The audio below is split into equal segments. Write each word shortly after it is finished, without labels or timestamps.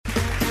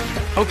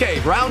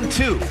Okay, round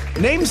two.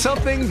 Name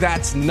something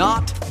that's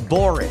not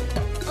boring.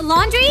 A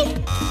laundry?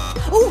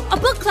 Ooh, a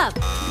book club.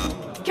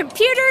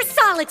 Computer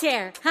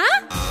solitaire,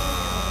 huh?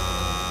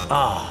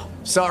 Ah,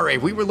 oh, sorry,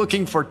 we were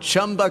looking for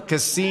Chumba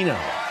Casino.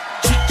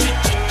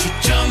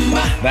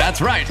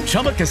 That's right,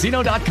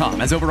 ChumbaCasino.com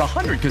has over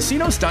 100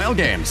 casino-style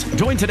games.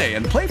 Join today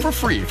and play for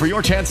free for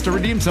your chance to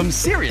redeem some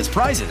serious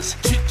prizes.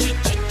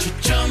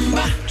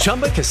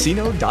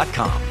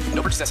 ChumbaCasino.com.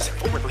 No purchase necessary.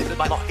 Void where prohibited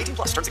by law. 18+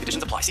 terms and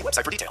conditions apply. See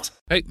website for details.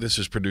 Hey, this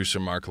is producer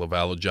Mark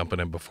Lavallo jumping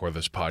in before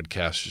this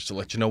podcast just to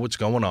let you know what's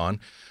going on.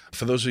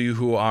 For those of you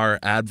who are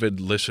avid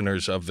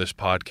listeners of this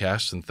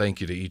podcast, and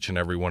thank you to each and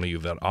every one of you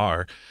that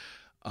are,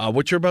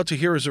 what you're about to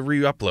hear is a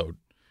re-upload.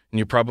 And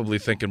you're probably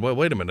thinking, well,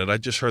 wait a minute, I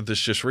just heard this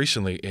just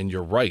recently, and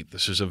you're right.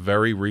 This is a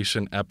very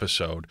recent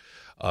episode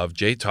of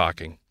Jay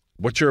Talking.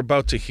 What you're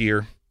about to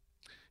hear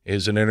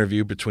is an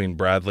interview between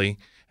Bradley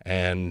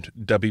and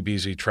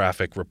WBZ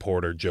traffic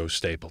reporter Joe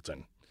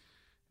Stapleton.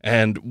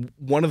 And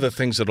one of the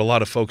things that a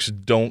lot of folks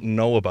don't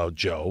know about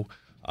Joe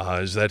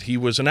is that he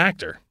was an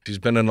actor. He's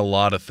been in a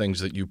lot of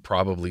things that you've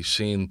probably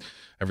seen,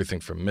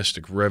 everything from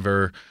Mystic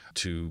River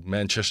to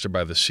Manchester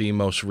by the Sea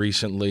most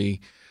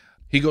recently.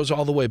 He goes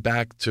all the way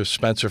back to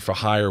Spencer for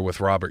Hire with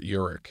Robert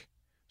Urich.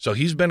 So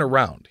he's been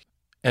around.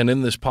 And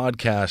in this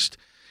podcast,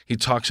 he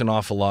talks an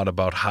awful lot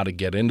about how to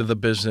get into the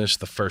business,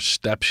 the first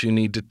steps you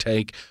need to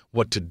take,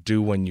 what to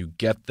do when you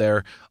get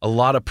there, a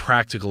lot of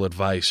practical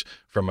advice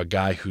from a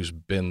guy who's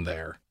been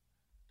there.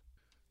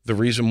 The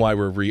reason why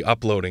we're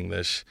re-uploading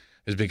this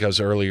is because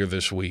earlier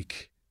this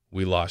week,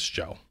 we lost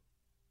Joe.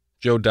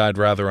 Joe died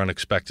rather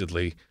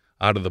unexpectedly,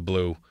 out of the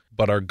blue,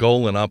 but our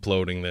goal in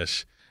uploading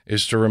this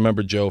is to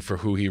remember Joe for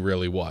who he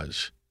really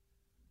was.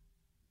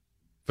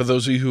 For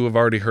those of you who have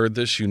already heard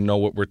this, you know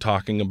what we're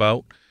talking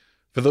about.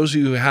 For those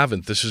of you who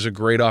haven't, this is a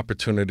great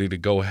opportunity to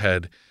go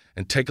ahead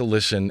and take a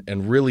listen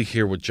and really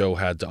hear what Joe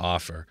had to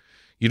offer.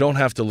 You don't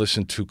have to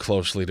listen too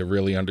closely to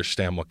really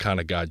understand what kind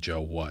of guy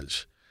Joe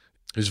was.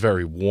 He was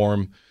very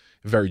warm,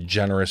 very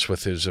generous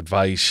with his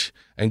advice,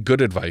 and good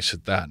advice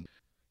at that.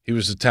 He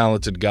was a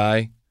talented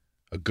guy,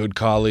 a good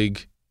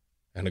colleague,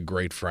 and a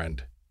great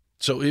friend.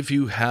 So if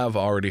you have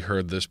already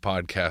heard this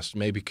podcast,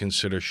 maybe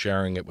consider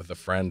sharing it with a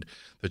friend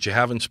that you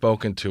haven't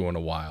spoken to in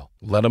a while.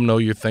 Let them know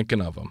you're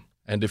thinking of them.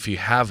 And if you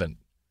haven't,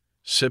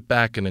 sit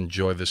back and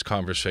enjoy this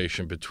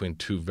conversation between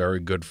two very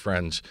good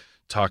friends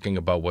talking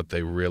about what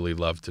they really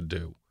love to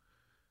do.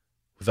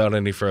 Without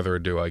any further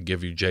ado, I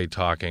give you Jay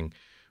Talking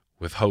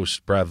with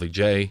host Bradley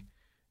J.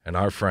 and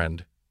our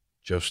friend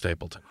Joe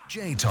Stapleton.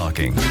 Jay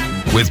Talking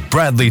with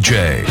Bradley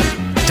J.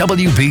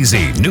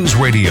 WBZ News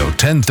Radio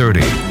 1030.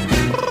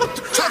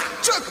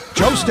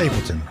 Joe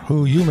Stapleton,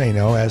 who you may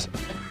know as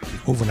the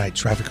overnight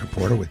traffic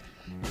reporter with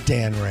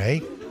Dan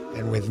Ray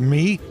and with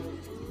me,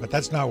 but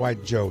that's not why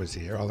Joe is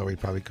here, although he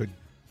probably could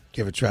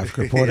give a traffic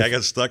report. I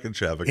got stuck in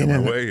traffic on my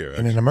way here.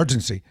 In an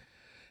emergency.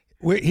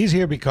 He's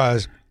here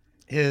because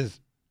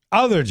his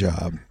other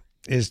job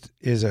is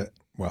he's a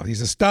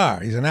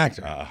star. He's an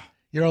actor.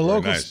 You are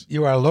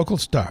a local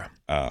star.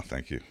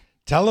 Thank you.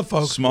 Tell the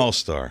folks. Small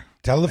star.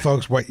 Tell the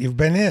folks what you've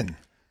been in.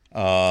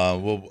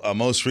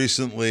 Most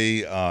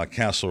recently,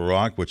 Castle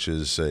Rock, which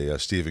is a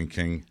Stephen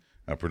King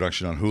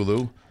production on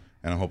Hulu,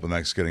 and I'm hoping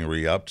that's getting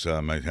re-upped.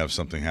 Might have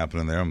something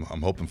happening there.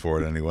 I'm hoping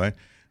for it anyway.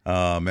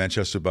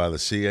 Manchester by the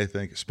Sea, I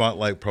think.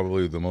 Spotlight,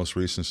 probably the most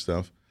recent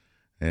stuff.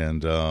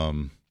 And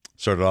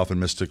started off in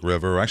Mystic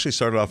River. Actually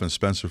started off in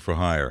Spencer for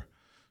Hire.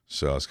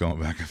 So it's going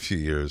back a few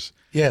years.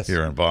 Yes.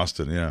 Here in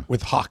Boston, yeah.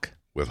 With Hawk.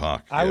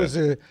 I was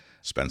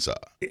Spencer.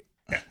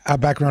 A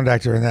background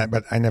actor in that,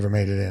 but I never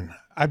made it in.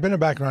 I've been a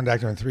background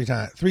actor in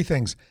three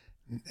things,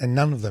 and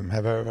none of them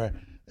have ever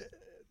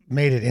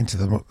made it into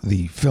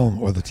the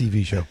film or the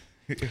TV show.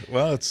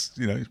 Well, it's,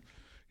 who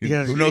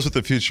knows what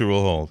the future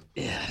will hold.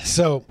 Yeah.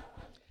 So,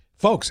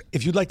 folks,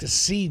 if you'd like to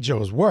see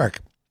Joe's work,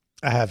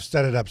 I have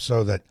set it up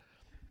so that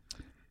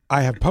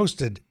I have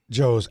posted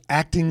Joe's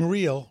acting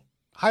reel,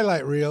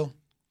 highlight reel,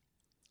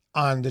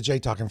 on the Jay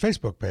Talking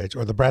Facebook page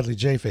or the Bradley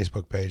J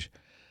Facebook page.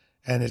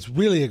 And it's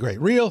really a great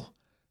reel.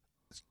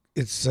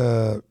 It's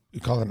you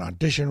call it an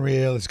audition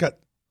reel. It's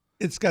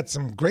got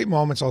some great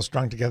moments all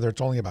strung together.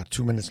 It's only about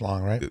 2 minutes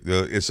long, right?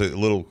 It's a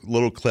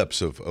little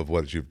clips of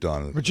what you've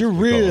done. But you're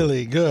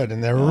really good,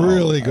 and they're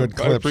really good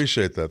clips. I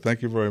appreciate that.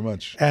 Thank you very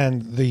much.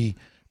 And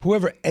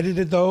whoever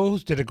edited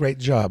those did a great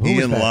job.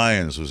 Ian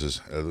Lyons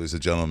was the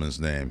gentleman's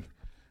name,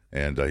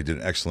 and he did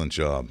an excellent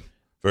job.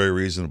 Very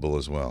reasonable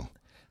as well.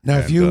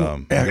 Now, we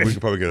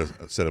could probably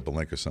set up a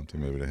link or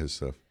something maybe to his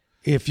stuff.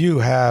 If you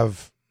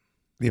have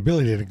the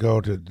ability to go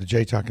to the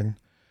Jay Talking,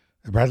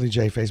 the Bradley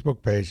J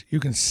Facebook page, you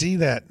can see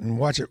that and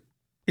watch it,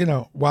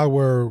 while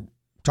we're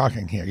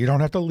talking here. You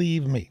don't have to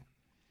leave me.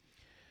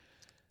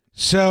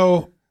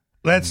 So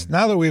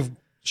now that we've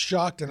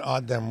shocked and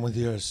awed them with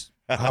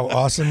how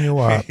awesome you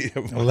are,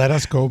 let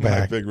us go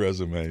back. My big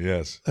resume,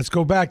 yes. Let's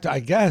go back to, I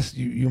guess,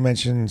 you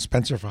mentioned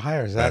Spencer for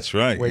Hire. That's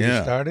right, where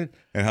you started?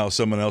 And how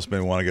someone else may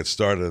want to get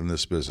started in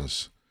this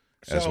business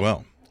as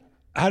well.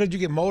 How did you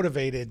get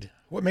motivated?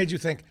 What made you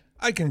think,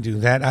 I can do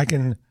that? I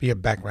can be a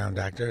background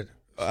actor.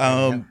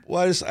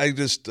 Well, I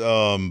just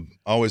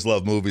always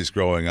loved movies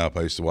growing up.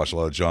 I used to watch a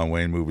lot of John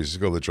Wayne movies. I used to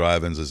go to the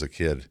drive-ins as a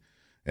kid,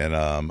 and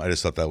I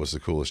just thought that was the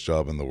coolest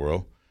job in the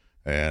world.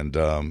 And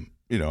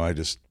I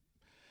just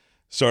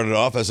started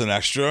off as an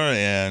extra,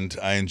 and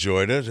I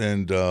enjoyed it.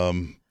 And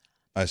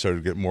I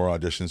started to get more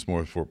auditions,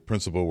 more for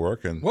principal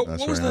work. And What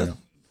that's was where I the am.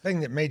 thing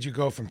that made you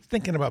go from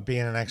thinking about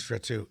being an extra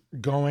to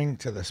going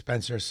to the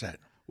Spencer set?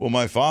 Well,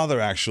 my father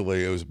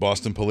actually, it was a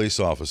Boston police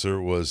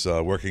officer, was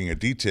working a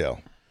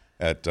detail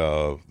at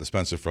the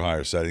Spencer for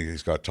Hire setting.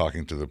 He's got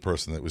talking to the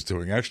person that was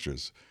doing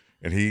extras,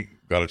 and he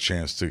got a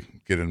chance to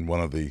get in one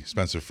of the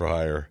Spencer for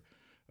Hire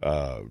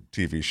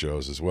TV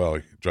shows as well,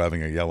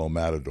 driving a yellow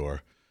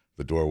Matador.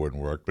 The door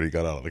wouldn't work, but he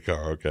got out of the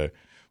car okay.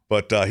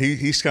 But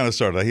he's kind of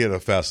started. He had a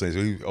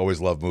fascination. He always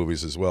loved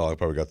movies as well. I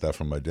probably got that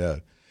from my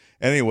dad.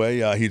 Anyway,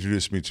 he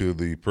introduced me to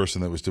the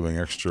person that was doing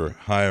extra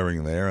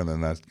hiring there, and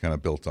then that kind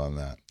of built on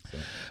that. So,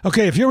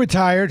 Okay, if you're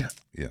retired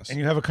yes. and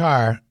you have a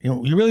car,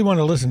 you really want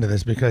to listen to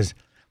this because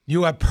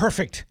you are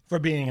perfect for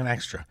being an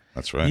extra.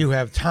 That's right. You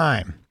have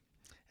time,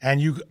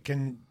 and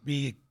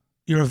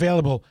you're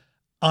available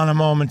on a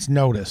moment's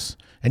notice,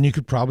 and you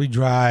could probably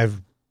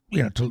drive,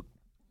 to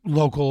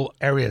local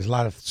areas. A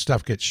lot of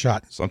stuff gets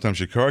shot. Sometimes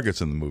your car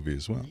gets in the movie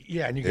as well.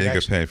 Yeah, and you And get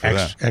you get paid for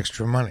that.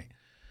 extra money.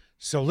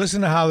 So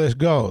listen to how this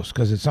goes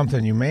because it's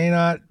something you may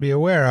not be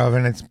aware of,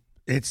 and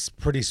it's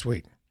pretty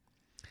sweet.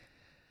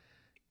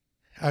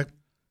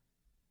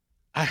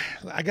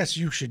 I guess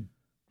you should.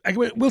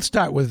 We'll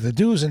start with the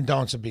do's and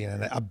don'ts of being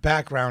a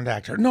background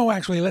actor. No,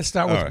 actually, let's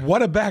start with All right.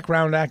 what a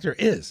background actor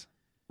is.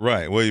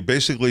 Right. Well,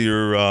 basically,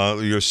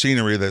 your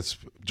scenery that's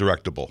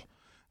directable.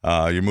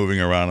 You're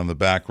moving around in the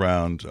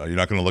background. You're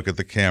not going to look at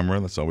the camera.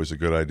 That's always a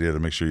good idea to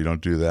make sure you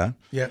don't do that.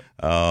 Yeah.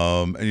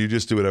 And you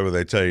just do whatever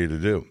they tell you to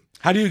do.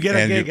 How do you get a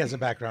And gig you- as a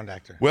background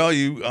actor? Well,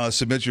 you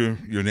submit your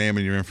name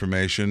and your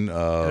information.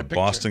 picture.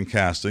 Boston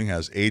Casting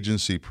has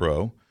Agency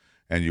Pro,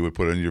 and you would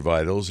put in your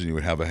vitals, and you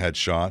would have a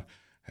headshot.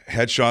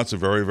 Headshots are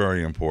very,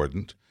 very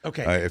important.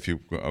 Okay. Go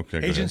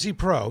ahead. Agency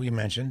Pro, you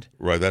mentioned.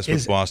 Right, that's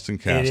with Boston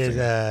Casting. It is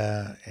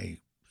a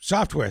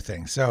software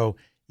thing. So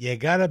you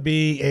got to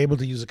be able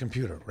to use a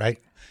computer, right?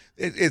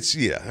 It's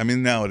I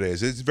mean,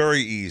 nowadays it's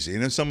very easy,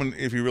 and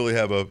if you really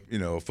have a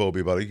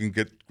phobia about it, you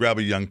can grab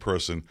a young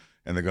person,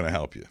 and they're going to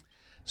help you.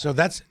 So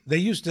they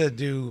used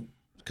to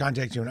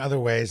contact you in other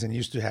ways and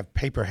used to have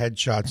paper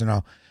headshots and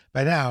all.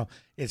 By now,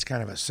 it's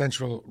kind of a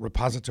central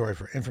repository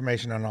for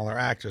information on all our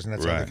actors, and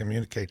that's how they Right.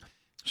 communicate.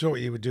 So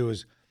what you would do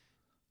is,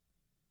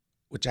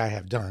 which I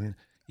have done,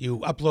 you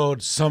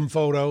upload some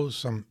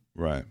photos,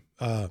 Right.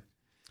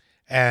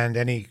 and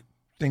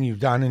anything you've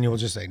done, and you'll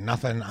just say,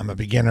 nothing, I'm a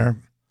beginner.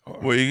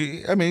 Well,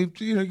 you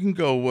can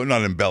go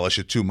not embellish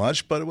it too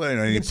much, but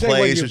any You can say what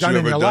plays you've that done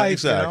you've in ever your done. life.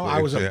 Exactly.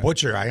 I was a Yeah.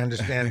 butcher. I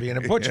understand being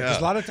a butcher. Because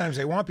a lot of times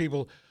they want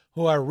people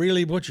who are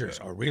really butchers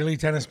or really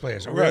tennis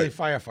players or really Right.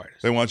 firefighters.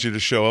 They want you to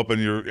show up in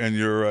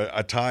your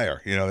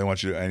attire. They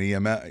want you an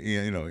EMS,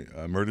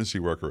 emergency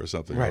worker or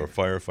something, Right. or a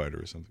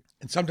firefighter or something.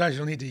 And sometimes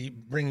you'll need to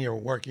bring your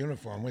work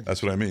uniform with you.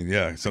 That's what I mean.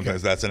 Yeah.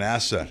 Sometimes that's an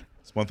asset.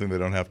 It's one thing they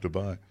don't have to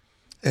buy.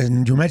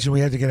 And you mentioned we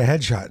had to get a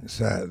headshot.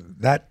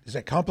 Is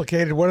that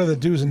complicated? What are the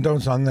do's and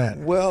don'ts on that?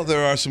 Well,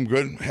 there are some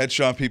good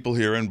headshot people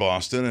here in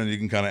Boston, and you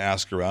can kind of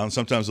ask around.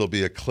 Sometimes there'll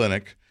be a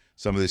clinic.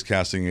 Some of these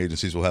casting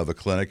agencies will have a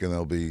clinic, and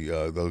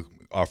they'll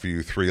offer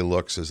you 3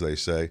 looks, as they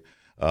say.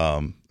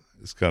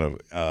 It's kind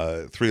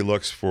of 3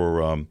 looks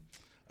for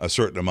a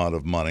certain amount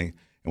of money.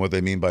 And what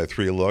they mean by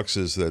 3 looks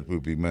is that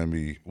would be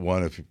maybe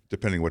one,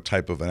 depending what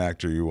type of an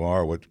actor you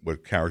are,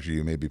 what character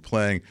you may be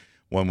playing.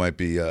 One might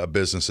be a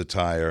business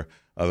attire.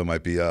 Other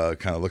might be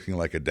kind of looking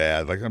like a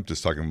dad. Like I'm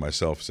just talking to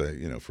myself,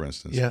 say, for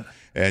instance. Yeah.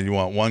 And you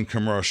want one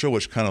commercial,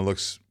 which kind of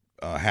looks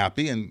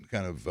happy and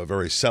kind of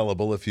very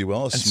sellable, if you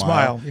will. A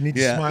smile. You need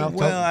to smile.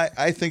 Well,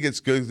 I think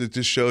it's good. It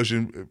just shows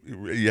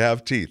you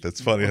have teeth.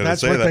 That's funny how That's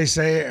to say what that. they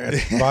say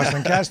at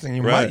Boston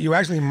Casting. Right. You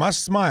actually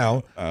must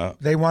smile.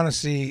 They want to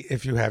see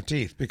if you have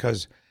teeth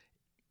because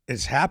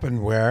it's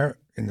happened where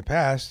in the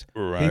past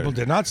Right. people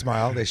did not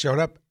smile. They showed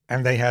up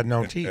and they had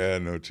no teeth.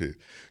 No teeth.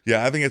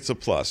 Yeah, I think it's a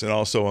plus. And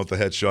also with the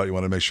headshot, you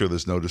want to make sure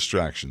there's no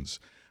distractions.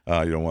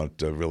 You don't want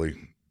really,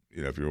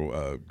 if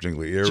you're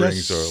jingly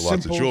earrings Just or lots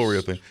of simple, jewelry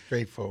or thing.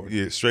 straightforward.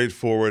 Yeah,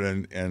 straightforward,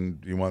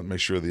 and you want to make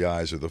sure the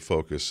eyes are the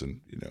focus,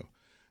 and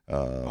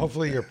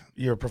Hopefully,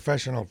 your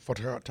professional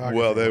photographer.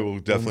 Well, they will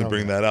definitely know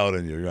bring that out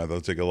in you.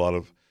 They'll take a lot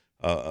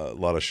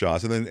of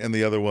shots, and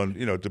the other one,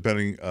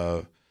 depending,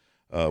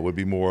 would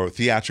be more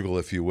theatrical,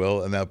 if you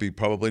will, and that'd be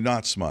probably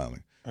not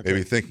smiling. Okay.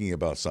 Maybe thinking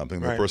about something.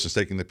 The Right. person's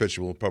taking the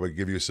picture will probably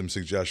give you some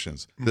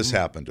suggestions. This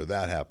happened or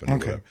that happened. Okay.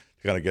 Or whatever.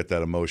 You got to get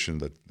that emotion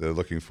that they're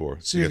looking for.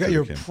 So you've got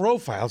your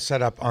profile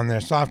set up on their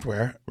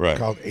software Right.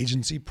 called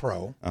Agency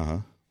Pro.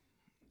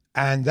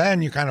 And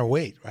then you kind of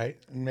wait, right?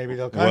 And maybe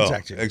they'll Well,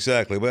 contact you.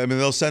 exactly. But I mean,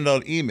 they'll send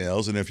out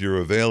emails, and if you're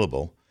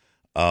available,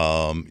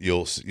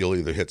 you'll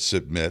either hit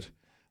submit,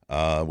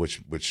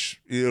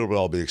 which it'll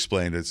all be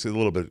explained. It's a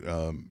little bit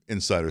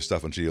insider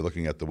stuff until you're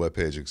looking at the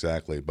webpage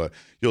exactly. But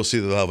you'll see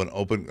they'll have an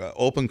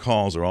open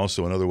calls are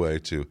also another way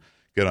to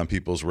get on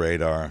people's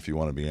radar if you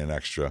want to be an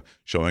extra,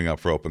 showing up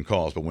for open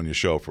calls. But when you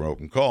show up for an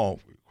open call,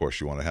 of course,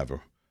 you want to have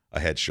a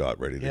headshot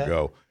ready to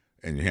go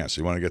in your hand.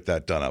 So you want to get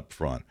that done up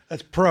front.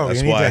 That's pro. That's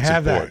you need why to it's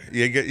have important.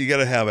 that. You got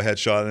to have a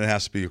headshot, and it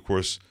has to be, of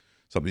course,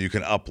 something you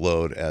can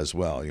upload as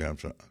well. You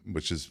have to,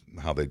 which is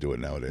how they do it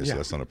nowadays. Yeah. So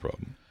that's not a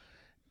problem.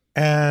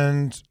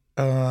 And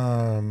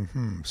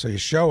so you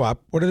show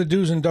up. What are the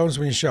do's and don'ts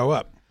when you show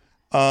up?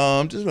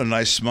 Just a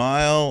nice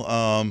smile.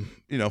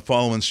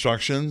 Follow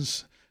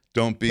instructions.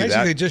 Don't be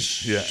Basically,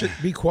 that.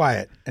 be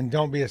quiet and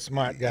don't be a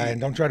smart guy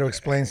and don't try to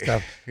explain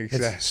stuff.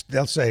 Exactly.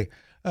 They'll say,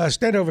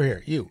 stand over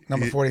here. You,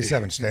 number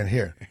 47, stand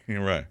here.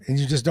 You're right. And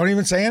you just don't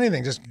even say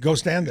anything. Just go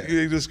stand there.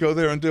 You just go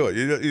there and do it.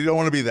 You don't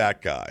want to be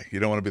that guy. You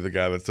don't want to be the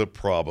guy that's a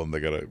problem. They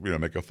got to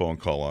make a phone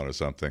call on or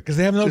something. Because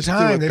they have no Just do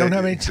time. what They don't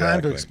have any exactly.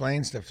 time to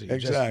explain stuff to you.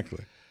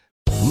 Exactly.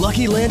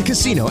 Lucky Land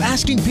Casino,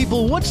 asking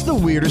people, what's the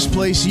weirdest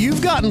place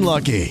you've gotten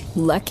lucky?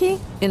 Lucky?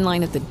 In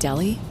line at the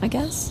deli, I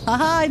guess?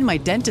 Aha, in my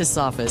dentist's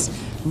office.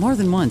 More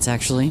than once,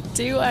 actually.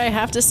 Do I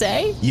have to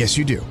say? Yes,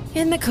 you do.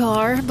 In the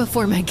car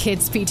before my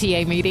kids'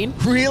 PTA meeting.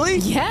 Really?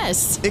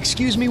 Yes.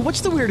 Excuse me,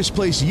 what's the weirdest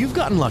place you've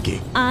gotten lucky?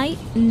 I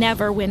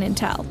never win and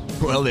tell.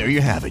 Well, there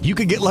you have it. You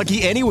can get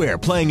lucky anywhere,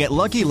 playing at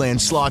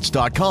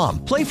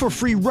LuckyLandSlots.com. Play for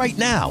free right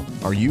now.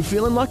 Are you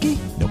feeling lucky?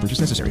 No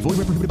purchase necessary. Void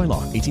where prohibited by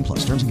law. 18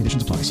 plus. Terms and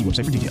conditions apply. See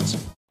website for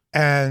details.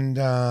 And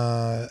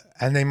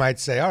they might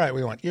say, all right,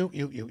 we want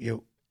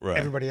you. Right.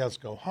 Everybody else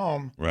go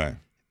home. Right.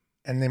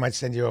 And they might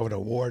send you over to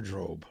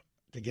wardrobe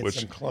to get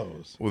some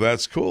clothes. Well,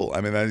 that's cool.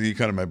 I mean, you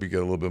kind of maybe get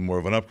a little bit more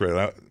of an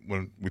upgrade.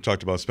 When we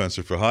talked about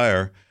Spencer for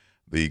Hire,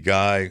 the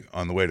guy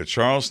on the way to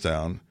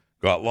Charlestown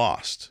got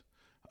lost,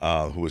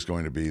 who was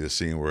going to be the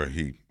scene where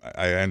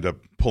I end up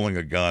pulling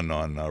a gun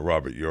on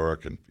Robert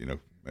York, and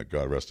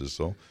God rest his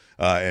soul,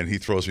 and he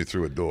throws me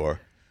through a door.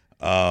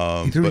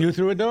 He threw you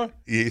through a door?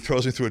 He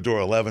throws me through a door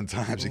 11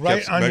 times.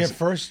 Right on your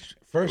first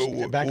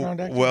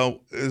background act? Well,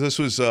 this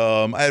was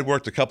I had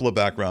worked a couple of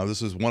backgrounds.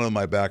 This was one of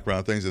my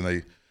background things, and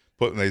they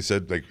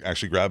said they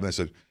actually grabbed me and they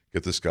said,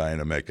 get this guy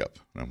into makeup.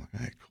 And I'm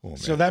like, hey, cool, man.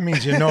 So that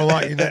means you're no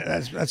longer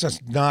that's a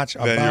notch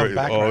above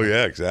background. Oh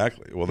yeah,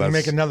 exactly. Well, you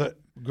make another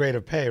grade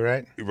of pay,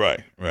 right?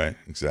 Right,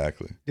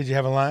 exactly. Did you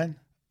have a line?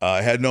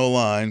 I had no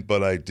line,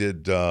 but I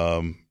did.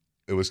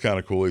 It was kind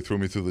of cool. He threw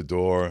me through the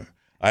door.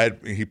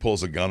 He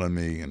pulls a gun on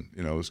me, and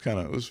it was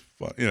fun.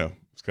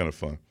 It's kind of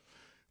fun.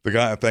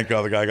 Thank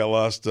God the guy got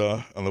lost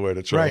on the way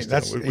to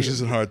Charlestown, which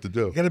isn't hard to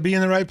do. You got to be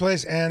in the right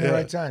place and the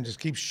right time. Just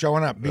keep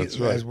showing up. That's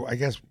right. I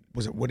guess,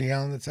 was it Woody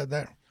Allen that said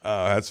that?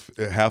 That's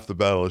half the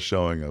battle is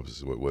showing up,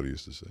 is what he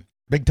used to say.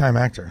 Big time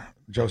actor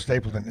Joe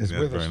Stapleton is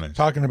with us, nice.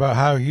 talking about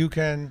how you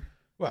can,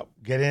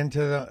 get into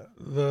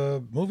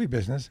the movie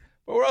business.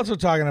 But we're also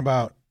talking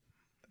about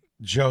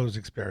Joe's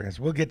experience.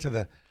 We'll get to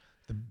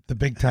the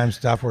big time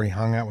stuff where he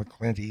hung out with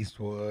Clint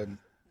Eastwood,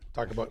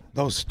 talk about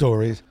those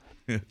stories.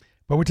 Yeah.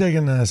 But we're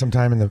taking some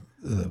time in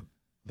the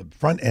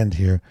front end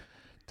here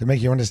to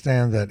make you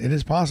understand that it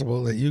is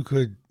possible that you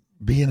could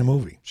be in a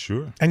movie.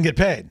 Sure. And get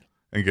paid.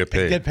 And get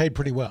paid. And get paid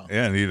pretty well.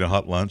 Yeah, and eat a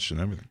hot lunch and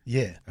everything.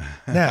 Yeah.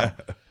 Now,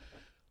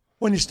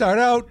 when you start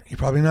out, you're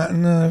probably not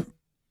in the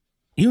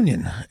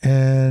union.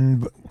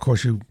 And, of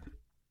course, you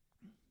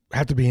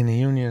have to be in the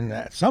union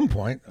at some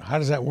point. How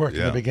does that work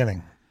in the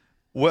beginning?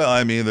 Well,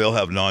 I mean, they'll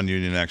have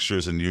non-union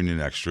extras and union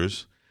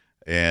extras.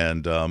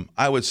 And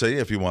I would say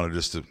if you wanted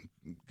just to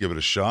give it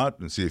a shot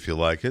and see if you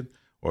like it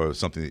or if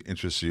something that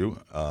interests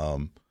you,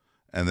 and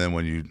then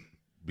when you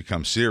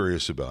become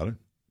serious about it,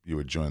 you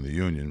would join the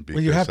union. Well,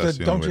 you have to.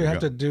 Don't you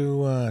have to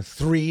do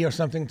 3 or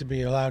something to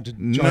be allowed to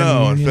join?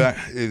 No, the union? in fact,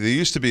 there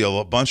used to be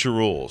a bunch of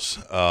rules.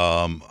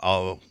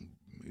 You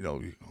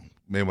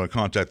may want to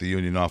contact the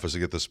union office to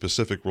get the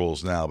specific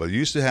rules now, but it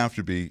used to have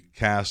to be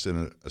cast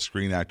in a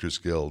Screen Actors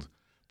Guild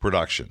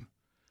production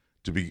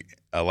to be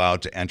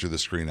allowed to enter the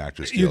Screen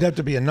Actors Guild. You'd have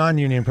to be a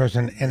non-union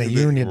person in a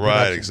union right,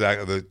 production.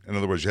 Exactly. In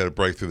other words, you had to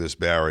break through this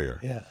barrier.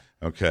 Yeah.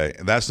 Okay,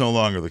 and that's no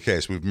longer the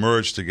case. We've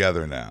merged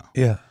together now.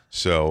 Yeah.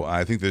 So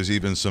I think there's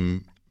even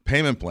some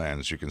payment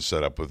plans you can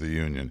set up with the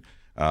union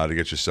to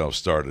get yourself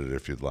started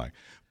if you'd like.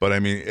 But I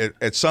mean,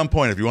 at some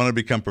point, if you want to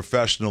become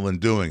professional in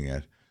doing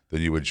it,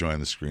 then you would join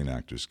the Screen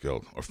Actors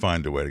Guild or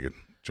find a way to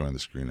join the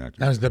Screen Actors Guild.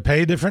 Now, is the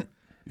pay different?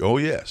 Oh,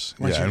 yes.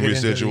 Once and you get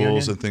into the residuals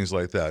union? and things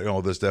like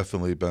that. There's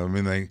definitely, but I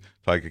mean, they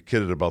probably get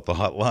kidded about the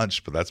hot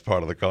lunch, but that's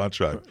part of the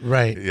contract.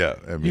 Right. Yeah.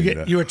 I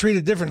mean, you are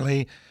treated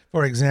differently.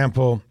 For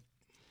example,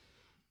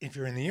 if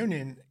you're in the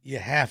union, you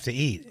have to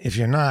eat. If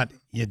you're not,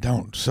 you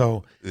don't.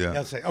 So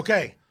they'll say,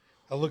 okay,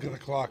 I'll look at the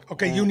clock.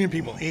 Okay, union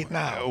people, eat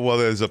now. Well,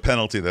 there's a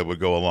penalty that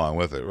would go along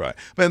with it, right?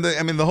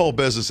 I mean, the whole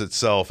business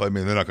itself, I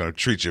mean, they're not going to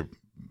treat you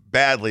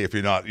badly if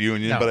you're not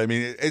union, No. but I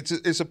mean,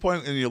 it's a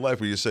point in your life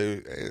where you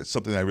say, it's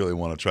something I really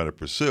want to try to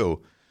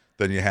pursue,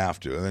 then you have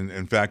to. And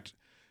in fact,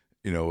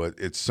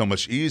 it's so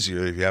much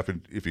easier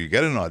if you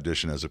get an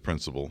audition as a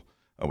principal,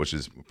 which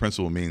is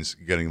principal means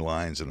getting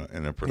lines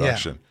in a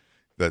production. Yeah.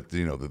 That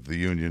the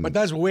union. But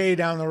that's way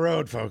down the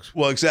road, folks.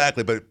 Well,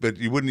 exactly, but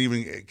you wouldn't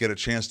even get a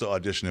chance to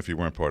audition if you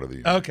weren't part of the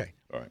union. Okay.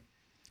 All right.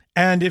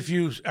 And if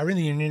you are in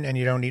the union and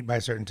you don't eat by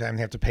a certain time,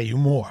 they have to pay you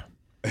more.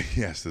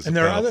 Yes, there's and a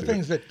there are other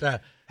penalty. things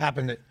that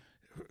happen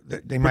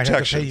that they might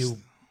have to pay you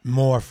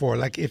more for.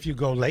 Like if you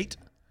go late.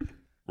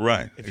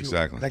 Right,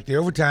 exactly. Like the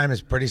overtime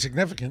is pretty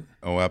significant.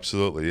 Oh,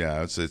 absolutely,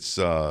 yeah. It's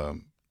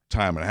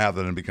time and a half,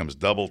 then it becomes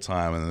double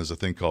time, and there's a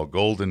thing called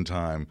golden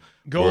time.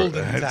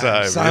 Golden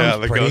time. Sounds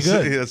that pretty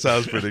good. It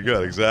sounds pretty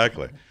good,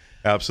 exactly.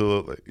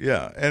 Absolutely,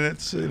 yeah. And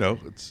it's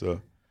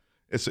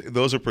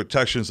those are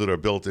protections that are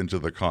built into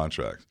the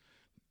contract.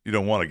 You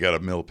don't want to get a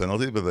meal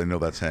penalty, but they know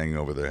that's hanging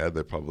over their head.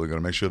 They're probably going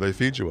to make sure they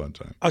feed you on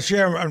time. I'll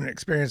share an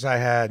experience I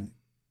had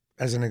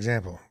as an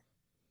example.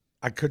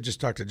 I could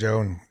just talk to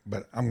Joe,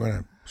 but I'm going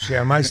to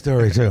share my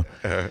story too.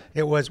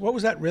 It was, what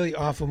was that really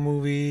awful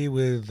movie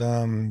with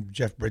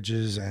Jeff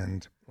Bridges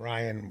and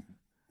Ryan,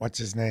 what's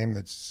his name?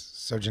 That's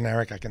so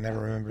generic I can never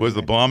remember. Was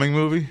the bombing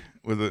movie?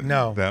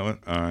 No. That one?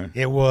 All right.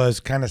 It was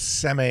kind of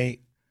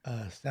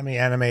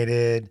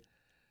semi-animated.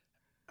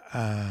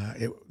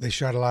 They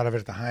shot a lot of it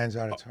at the Heinz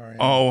Auditorium.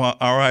 Oh,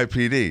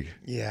 R.I.P.D.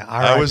 Yeah,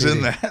 R.I.P.D. I was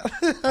in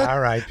that.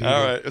 R.I.P.D.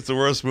 All right, it's the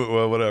worst movie.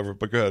 Well, whatever,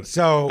 but good.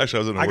 So actually,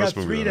 I was in the worst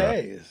movie. I got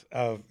 3 days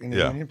of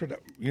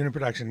union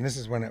production. This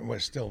is when it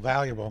was still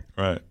valuable.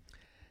 Right.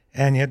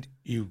 And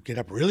you get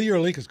up really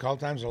early because call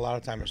times a lot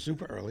of time are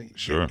super early.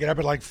 Sure. You get up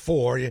at like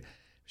 4. You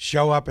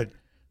show up at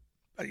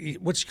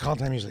what's your call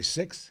time usually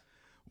 6?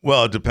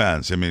 Well, it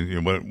depends. I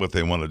mean, what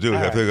they want to do.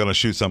 All If they're going to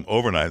shoot some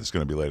overnight, it's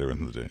going to be later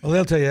in the day. Well,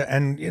 they'll tell you,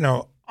 and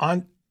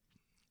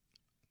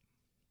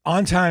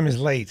on time is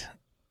late.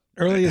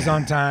 Early is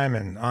on time,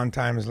 and on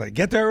time is late.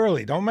 Get there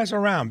early. Don't mess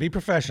around. Be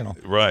professional.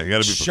 Right. You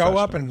got to be professional. Show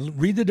up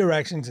and read the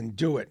directions and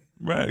do it.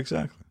 Right.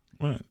 Exactly.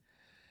 Right.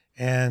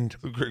 And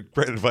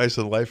great advice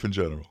in life in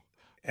general.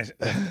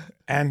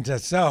 And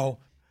so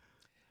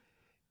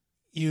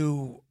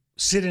you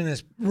sit in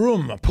this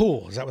room, a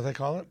pool. Is that what they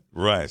call it?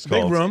 Right. It's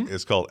big called, room.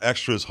 It's called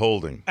extras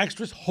holding.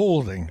 Extras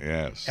holding.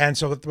 Yes. And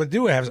so what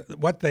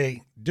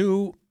they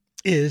do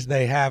is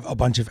they have a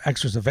bunch of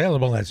extras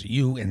available as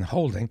you in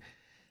holding.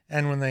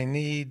 And when they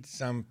need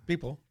some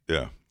people,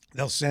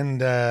 they'll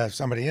send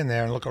somebody in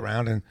there and look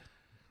around and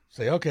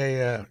say,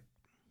 okay,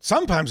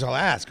 sometimes they'll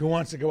ask who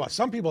wants to go out.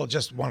 Some people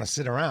just want to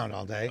sit around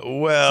all day.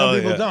 Well,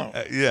 some people don't.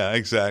 Yeah,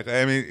 exactly.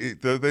 I mean,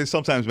 they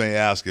sometimes may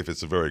ask if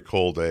it's a very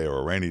cold day or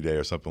a rainy day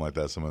or something like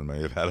that. Someone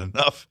may have had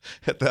enough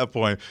at that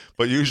point.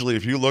 But usually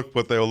if you look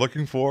what they were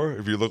looking for,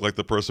 if you look like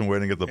the person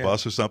waiting at the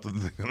bus or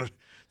something,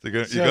 you're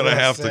going to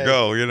have to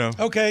go,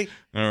 Okay,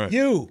 all right.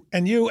 You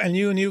and you and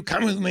you and you,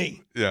 come with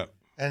me. Yeah.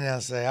 And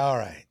they'll say, all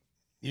right,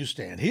 you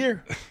stand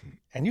here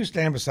and you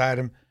stand beside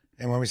him.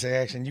 And when we say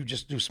action, you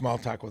just do small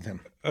talk with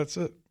him. That's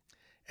it.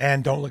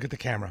 And don't look at the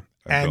camera.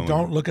 And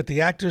don't look at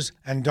the actors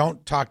and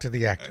don't talk to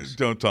the actors.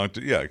 Don't talk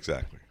to,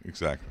 exactly.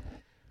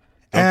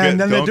 Then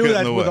they do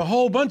that with a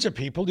whole bunch of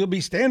people. You'll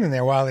be standing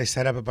there while they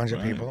set up a bunch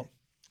of people.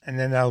 And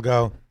then they'll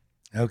go,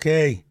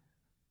 okay.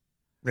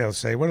 They'll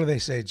say, what do they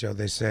say, Joe?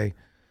 They say,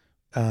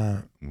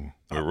 we're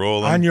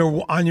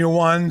rolling on your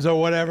ones or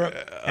whatever,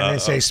 and they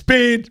say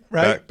speed,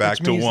 right? Back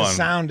Which to means 1. The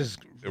sound is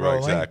rolling. Right,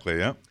 exactly.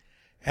 Yeah.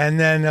 And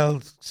then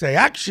they'll say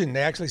action.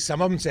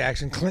 Some of them say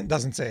action. Clint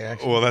doesn't say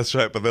action. Well, that's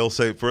right. But they'll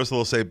say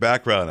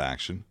background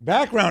action.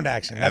 Background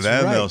action. That's and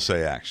then right. they'll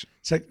say action.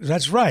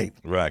 That's right.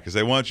 Right, because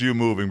they want you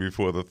moving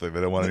before the thing.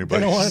 They don't want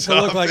anybody. They don't want it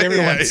to look like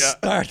everyone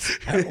starts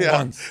at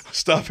once.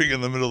 Stopping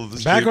in the middle of the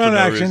street. Background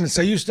action.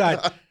 So you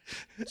start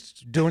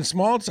doing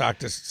small talk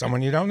to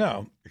someone you don't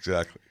know.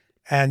 Exactly.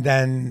 And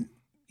then,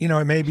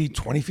 it may be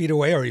 20 feet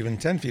away or even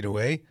 10 feet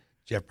away.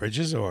 Jeff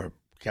Bridges or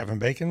Kevin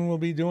Bacon will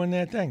be doing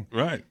their thing.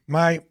 Right.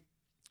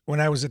 When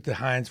I was at the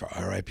Heinz for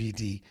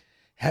R.I.P.D.,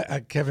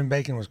 Kevin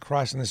Bacon was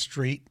crossing the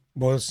street,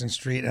 Boylston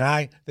Street,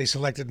 and they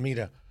selected me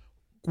to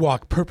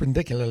walk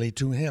perpendicularly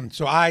to him.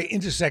 So I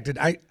intersected.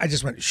 I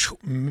just went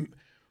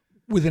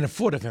within a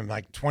foot of him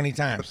like 20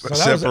 times. So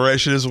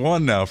separation is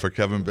 1 now for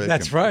Kevin Bacon.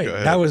 That's right.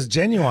 That was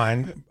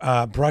genuine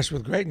brush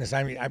with greatness.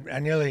 I mean, I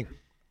nearly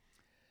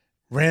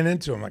ran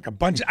into him like a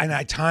bunch, and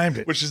I timed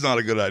it. Which is not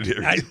a good idea.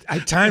 I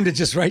timed it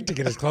just right to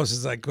get as close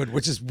as I could,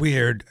 which is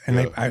weird,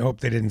 and I hope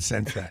they didn't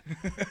sense that.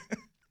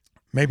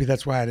 Maybe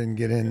that's why I didn't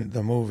get in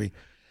the movie.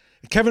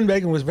 Kevin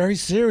Bacon was very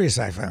serious,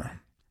 I found.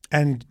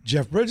 And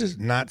Jeff Bridges,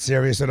 not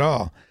serious at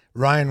all.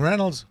 Ryan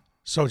Reynolds,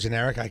 so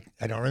generic, I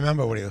don't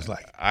remember what he was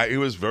like. He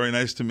was very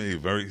nice to me.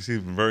 He's a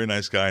very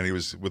nice guy, and he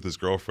was with his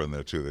girlfriend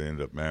there, too. They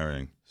ended up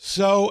marrying.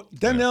 So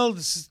then they'll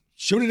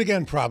shoot it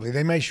again, probably.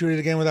 They may shoot it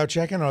again without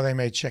checking, or they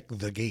may check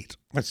the gate.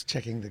 What's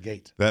checking the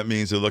gate? That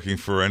means they're looking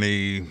for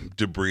any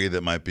debris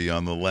that might be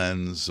on the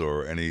lens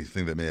or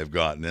anything that may have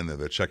gotten in there.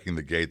 They're checking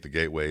the gate. The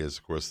gateway is,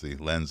 of course, the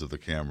lens of the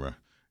camera.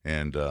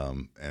 And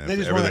they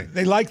just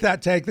they like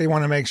that take. They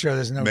want to make sure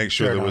there's no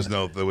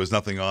there was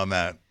nothing on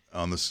that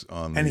on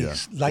any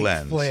the light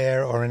lens.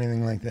 flare or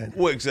anything like that.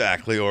 Well,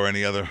 exactly, or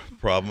any other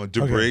problem,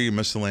 debris,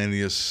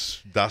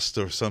 miscellaneous dust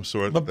or some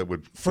sort that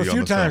would. For a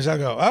few times, I'll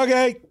go,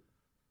 okay,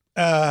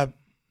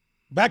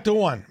 back to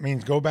 1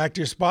 means go back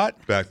to your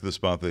spot. Back to the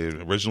spot they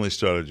originally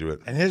started you at.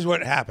 And here's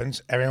what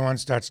happens: everyone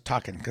starts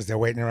talking because they're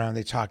waiting around.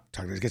 They talk.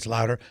 It gets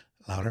louder.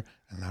 louder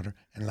and louder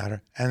and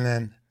louder. And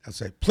then they'll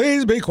say,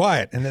 please be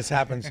quiet. And this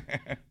happens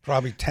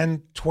probably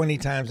 10, 20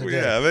 times a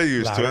day. Yeah, they're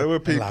used to it. We're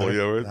people.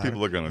 Louder,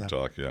 People are going to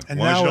talk, yeah. And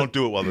Why don't now you don't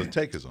do it while the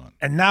take is on?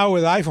 And now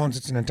with iPhones,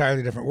 it's an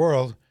entirely different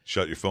world.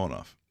 Shut your phone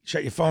off.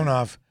 Shut your phone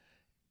off.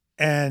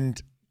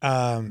 And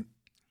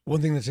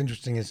one thing that's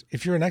interesting is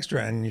if you're an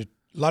extra and you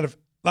a lot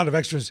of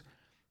extras,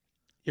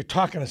 you're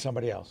talking to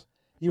somebody else.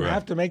 You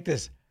have to make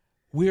this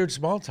weird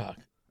small talk.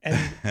 And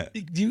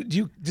do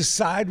you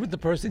decide with the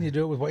person, you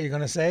do it with what you're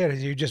going to say, or do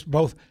you just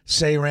both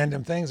say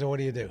random things, or what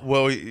do you do?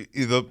 Well,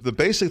 the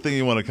basic thing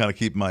you want to kind of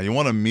keep in mind, you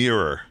want to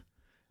mirror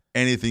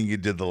anything you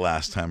did the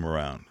last time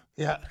around.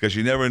 Yeah. Because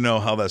you never know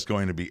how that's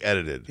going to be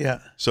edited. Yeah.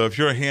 So if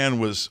your hand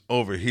was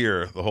over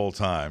here the whole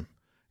time,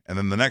 and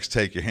then the next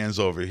take your hand's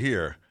over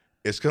here,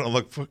 it's going to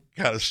look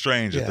kind of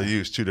strange if they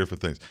use two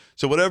different things.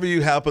 So whatever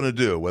you happen to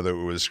do, whether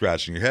it was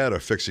scratching your head or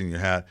fixing your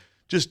hat,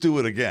 just do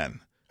it again.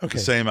 Okay.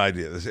 The same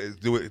idea.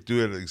 Do it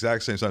at the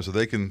exact same time so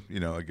they can,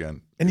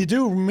 again. And you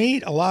do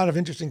meet a lot of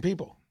interesting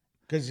people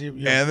because you're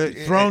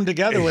thrown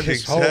together with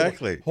this whole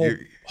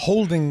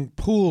holding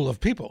pool of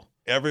people.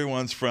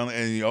 Everyone's friendly,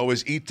 and you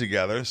always eat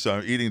together.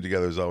 So eating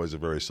together is always a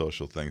very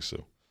social thing,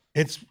 Sue.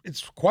 It's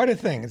quite a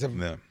thing.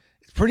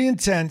 It's pretty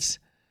intense,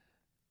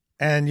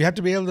 and you have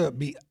to be able to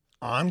be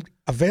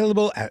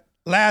available at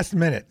last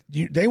minute.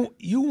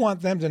 You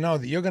want them to know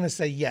that you're going to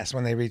say yes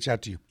when they reach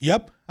out to you.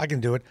 Yep, I can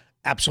do it.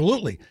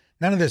 Absolutely.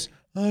 None of this,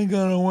 I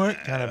gotta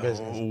work kind of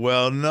business.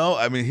 Well, no.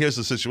 I mean, here's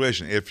the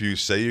situation. If you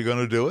say you're going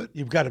to do it,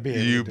 you've got to be.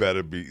 You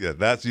better be. Yeah,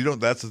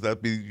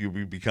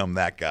 you become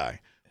that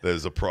guy.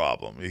 There's a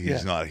problem.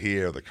 He's not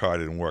here. The car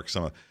didn't work.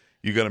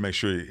 You got to make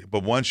sure.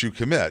 But once you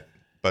commit,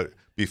 but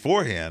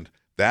beforehand,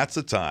 that's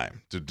the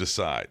time to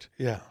decide.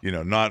 Yeah.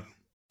 Not.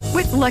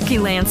 With Lucky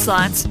Land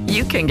Slots,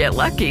 you can get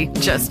lucky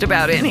just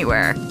about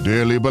anywhere.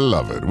 Dearly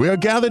beloved, we are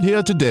gathered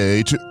here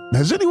today to.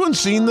 Has anyone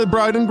seen the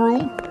bride and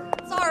groom?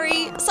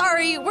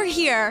 Sorry, we're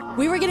here.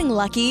 We were getting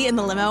lucky in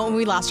the limo and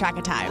we lost track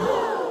of time.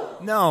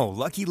 No,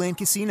 Lucky Land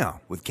Casino,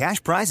 with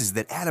cash prizes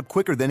that add up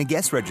quicker than a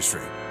guest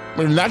registry.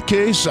 In that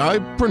case, I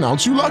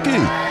pronounce you lucky.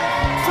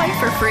 Play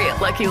for free at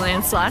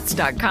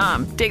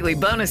LuckyLandSlots.com. Daily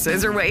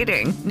bonuses are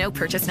waiting. No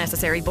purchase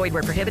necessary. Void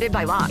where prohibited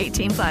by law.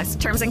 18+.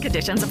 Terms and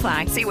conditions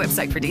apply. See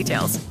website for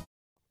details.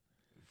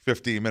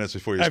 15 minutes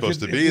before you're supposed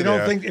to be there. You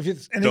don't think if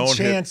it's any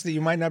chance that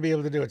you might not be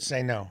able to do it,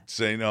 say no.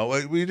 Say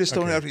no. We just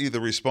don't have to either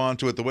respond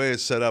to it. The way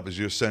it's set up is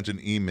you're sent an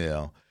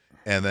email,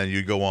 and then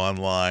you go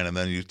online, and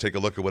then you take a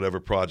look at whatever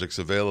project's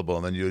available,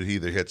 and then you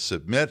either hit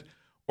submit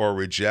or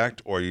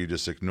reject, or you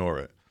just ignore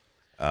it.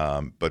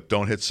 But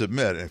don't hit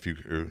submit if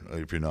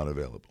you're not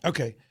available.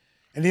 Okay.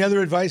 Any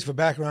other advice for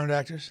background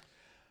actors?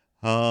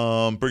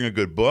 Bring a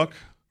good book.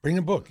 Bring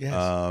a book,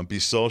 yes. Be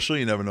social.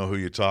 You never know who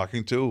you're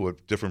talking to,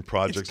 what different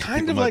projects. It's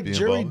kind of like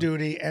jury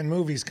duty and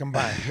movies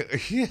combined.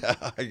 Yeah,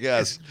 I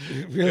guess.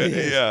 It really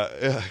is.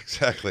 Yeah,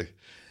 exactly.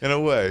 In a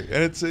way,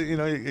 and it's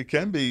it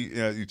can be.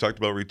 You talked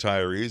about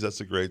retirees.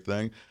 That's a great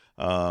thing.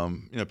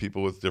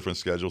 People with different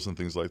schedules and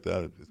things like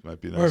that. It might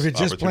be a nice. Or if you're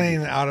just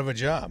playing out of a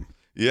job.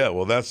 Yeah,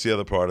 well, that's the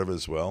other part of it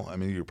as well. I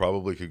mean, you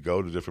probably could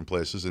go to different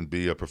places and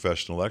be a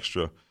professional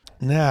extra.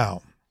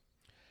 Now,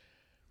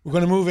 we're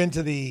going to move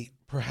into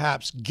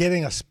perhaps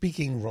getting a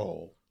speaking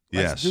role.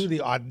 Let's do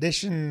the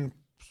audition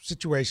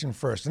situation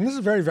first. And this is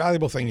a very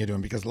valuable thing you're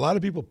doing because a lot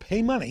of people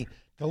pay money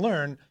to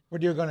learn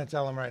what you're going to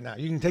tell them right now.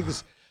 You can take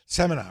this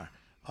seminar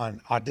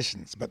on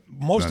auditions, but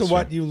most of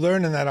what you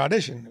learn in that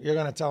audition, you're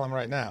going to tell them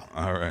right now.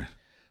 All right.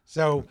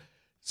 So,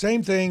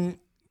 same thing.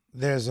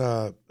 Let's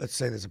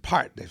say there's a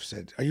part. They've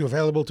said, are you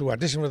available to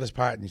audition for this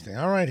part? And you think,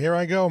 all right, here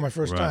I go. My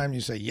first time.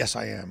 You say, yes,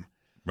 I am.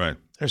 Right.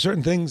 There's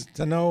certain things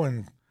to know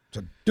and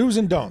to do's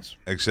and don'ts.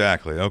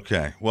 Exactly.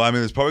 Okay. Well, I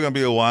mean, there's probably going to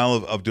be a while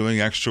of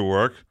doing extra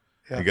work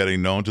and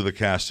getting known to the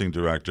casting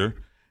director.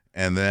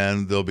 And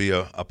then there'll be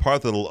a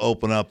part that'll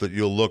open up that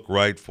you'll look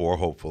right for,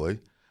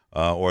 hopefully,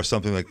 or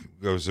something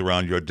that goes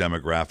around your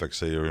demographic.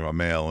 Say you're a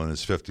male in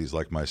his 50s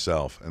like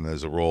myself, and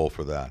there's a role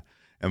for that.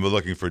 And we're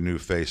looking for new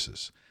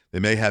faces. They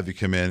may have you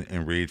come in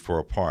and read for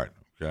a part,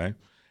 okay?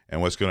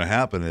 And what's going to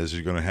happen is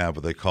you're going to have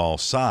what they call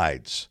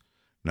sides.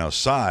 Now,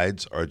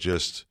 sides are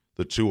just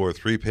the 2 or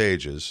 3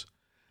 pages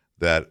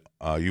that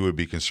you would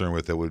be concerned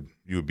with you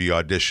would be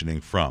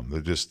auditioning from.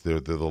 They're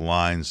the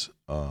lines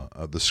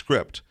of the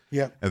script.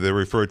 Yeah. And they're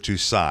referred to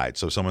sides.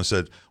 So if someone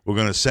said, we're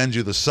going to send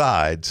you the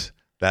sides,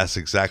 that's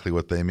exactly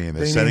what they mean.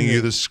 They're sending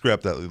you the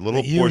script, that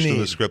little portion of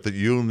the script that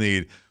you'll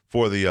need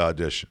for the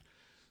audition.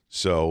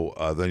 So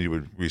then you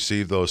would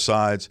receive those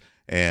sides.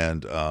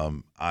 And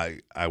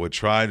I would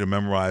try to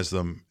memorize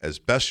them as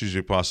best as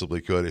you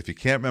possibly could. If you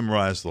can't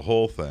memorize the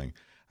whole thing,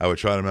 I would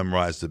try to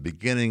memorize the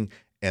beginning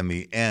and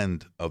the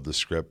end of the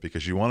script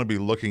because you want to be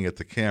looking at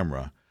the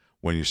camera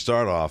when you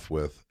start off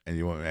with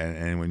and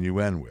when you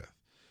end with.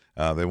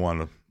 They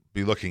want to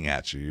be looking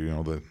at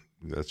you.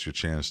 That's your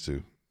chance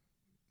to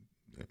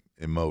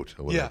emote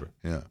or whatever.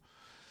 Yeah.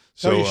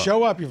 So you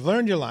show up. You've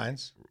learned your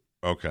lines.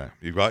 Okay.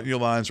 You've got your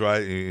lines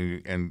right,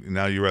 and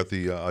now you're at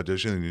the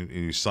audition and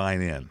you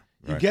sign in.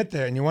 You get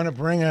there and you want to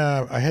bring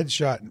a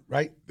headshot,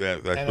 right? Yeah,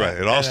 that's right.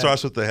 It all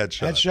starts with the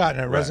headshot. Headshot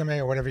and a resume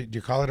or whatever. Do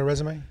you call it a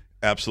resume?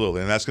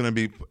 Absolutely, and that's going to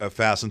be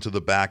fastened to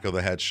the back of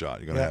the headshot.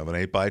 You're going to have an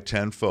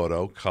 8x10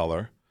 photo,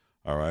 color.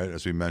 All right,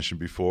 as we mentioned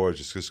before,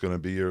 it's just going to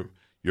be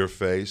your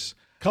face.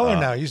 Color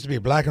now. It used to be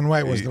black and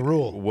white was the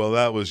rule. Well,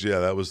 that was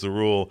the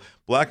rule.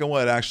 Black and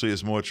white actually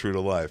is more true to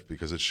life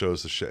because it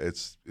shows it's a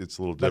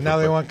little different. But now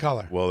they want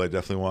color. Well, they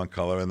definitely want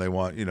color, and they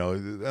want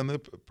and the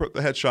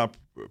headshot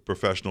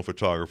professional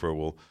photographer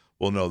will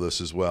know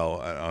this as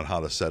well on how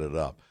to set it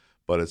up.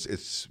 But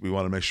it's we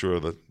want to make sure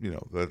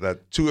that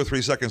that 2 or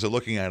 3 seconds they're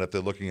looking at it,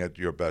 they're looking at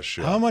your best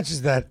shot. How much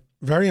is that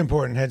very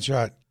important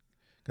headshot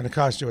going to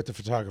cost you with the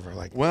photographer?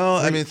 Like, well,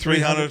 I mean,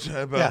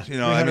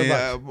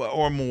 $300,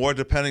 or more,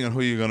 depending on who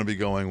you're going to be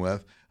going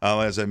with.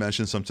 As I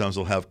mentioned, sometimes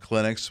they'll have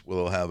clinics where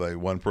they'll have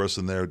one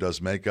person there who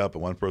does makeup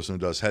and one person who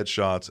does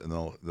headshots, and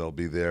they'll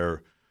be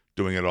there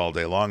doing it all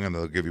day long, and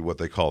they'll give you what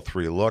they call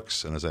 3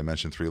 looks. And as I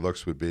mentioned, 3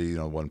 looks would be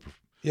one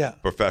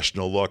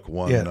professional look,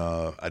 one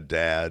a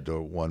dad,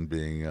 or one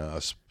being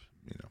Are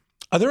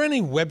there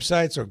any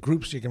websites or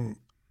groups you can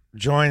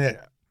join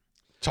that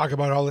talk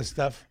about all this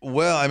stuff?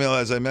 Well, I mean,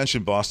 as I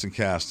mentioned, Boston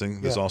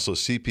Casting. There's also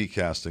CP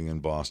Casting in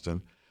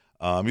Boston.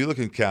 You look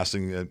at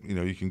casting,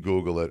 you can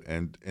Google it,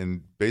 and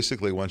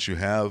basically once you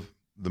have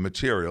the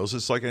materials,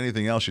 it's like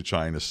anything else you're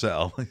trying to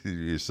sell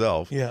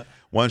yourself. Yeah.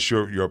 Once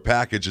your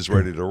package is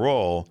ready to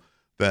roll,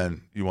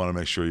 then you want to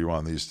make sure you're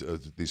on these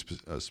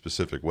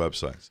specific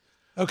websites.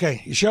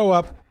 Okay, you show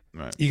up.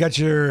 Right. You got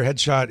your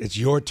headshot. It's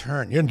your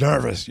turn. You're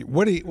nervous.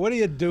 What do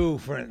you do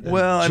for?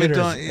 Well,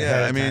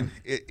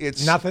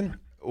 it's nothing.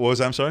 What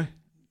was I'm sorry?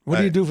 What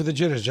do you do for the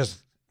jitters?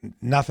 Just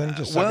nothing.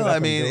 Just suck it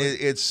up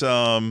it's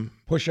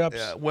push-ups.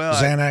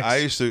 Xanax.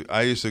 Xanax.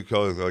 I used to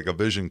call it like a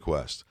vision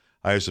quest.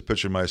 I used to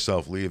picture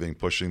myself leaving,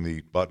 pushing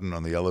the button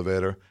on the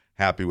elevator,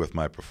 happy with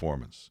my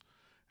performance.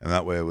 And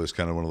that way it was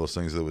kind of one of those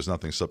things that was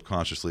nothing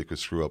subconsciously could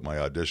screw up my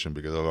audition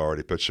because I've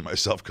already pictured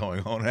myself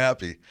going home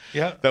happy.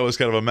 Yeah. That was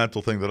kind of a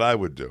mental thing that I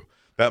would do.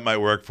 That might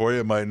work for you,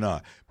 it might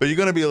not. But you're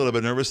going to be a little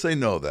bit nervous. They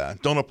know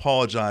that. Don't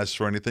apologize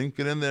for anything.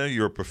 Get in there.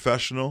 You're a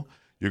professional.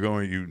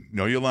 You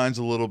know your lines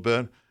a little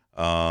bit.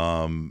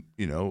 They're going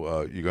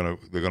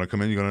to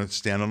come in. You're going to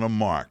stand on a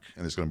mark,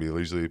 and there's going to be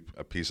usually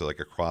a piece of like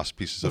a cross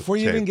pieces Before of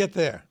tape. you even get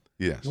there.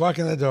 Yes. You walk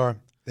in the door.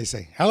 They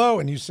say hello,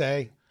 and you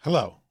say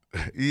hello.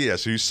 Yeah,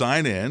 so you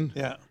sign in.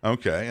 Yeah.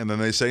 Okay, and then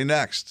they say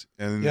next,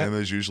 and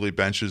there's usually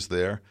benches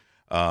there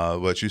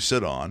that you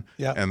sit on.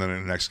 Yeah. And then the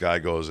next guy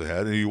goes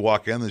ahead, and you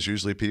walk in. There's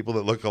usually people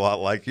that look a lot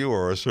like you,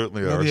 or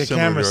certainly maybe are a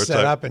similar camera to your set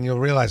type. up, and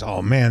you'll realize,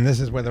 oh man, this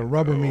is where the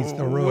rubber meets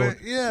the road. Well,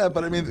 yeah,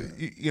 but I mean,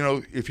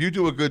 if you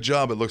do a good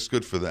job, it looks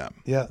good for them.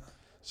 Yeah.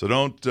 So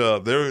don't.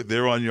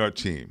 They're on your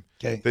team.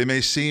 Okay. They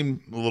may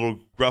seem a little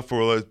gruff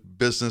or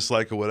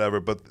business-like or whatever,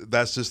 but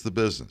that's just the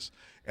business.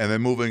 And they're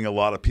moving a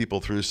lot of people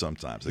through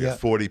sometimes. They got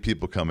 40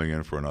 people coming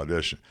in for an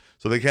audition.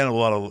 So they can have a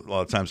lot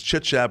of times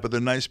chit-chat, but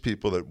they're nice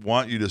people that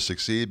want you to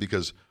succeed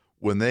because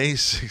when they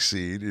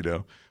succeed,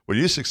 when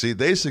you succeed,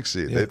 they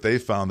succeed. Yeah. They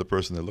found the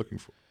person they're looking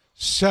for.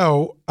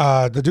 So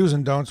the do's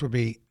and don'ts would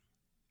be,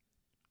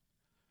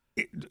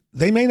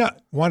 they may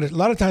not want to, a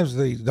lot of times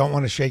they don't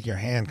want to shake your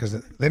hand because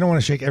they don't want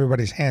to shake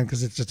everybody's hand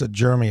because it's just a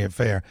germy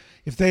affair.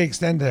 If they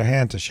extend their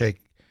hand to shake,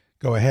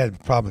 go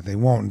ahead. Probably they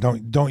won't.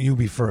 Don't you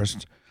be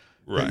first.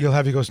 Right. You'll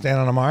have you go stand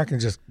on a mark and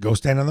just go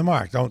stand on the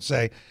mark. Don't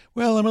say,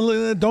 well,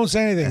 don't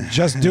say anything.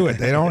 Just do it.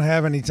 They don't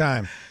have any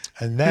time.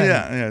 And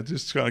then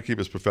just trying to keep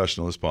as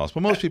professional as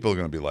possible. Most people are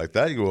going to be like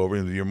that. You go over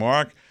into your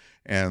mark,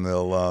 and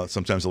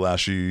sometimes they'll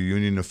ask you your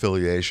union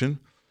affiliation,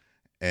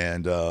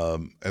 and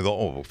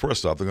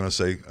first off, they're going to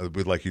say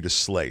we'd like you to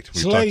slate.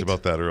 We talked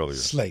about that earlier.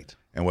 Slate.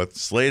 And what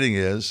slating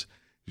is,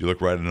 you look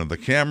right into the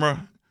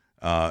camera,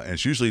 and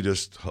it's usually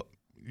just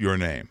your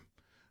name.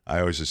 I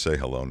always just say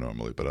hello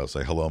normally, but I'll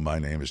say, hello, my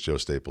name is Joe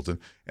Stapleton.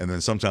 And then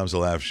sometimes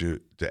they'll ask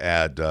you to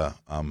add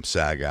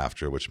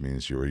SAG-AFTRA, which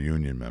means you're a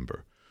union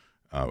member.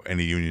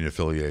 Any union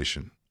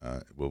affiliation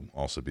will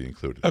also be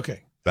included.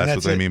 Okay. That's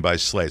what they mean by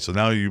slate. So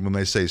now when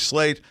they say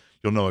slate,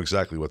 you'll know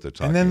exactly what they're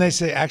talking about. And then they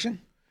say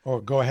action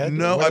or go ahead?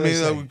 No, I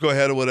mean, go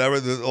ahead or whatever.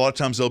 A lot of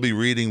times they'll be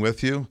reading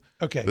with you.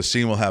 Okay. The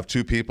scene will have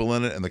 2 people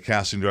in it, and the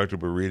casting director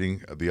will be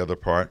reading the other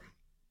part.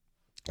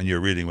 And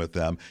you're reading with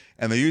them.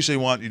 And they usually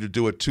want you to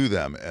do it to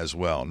them as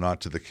well,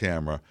 not to the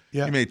camera.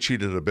 Yeah. You may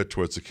cheat it a bit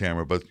towards the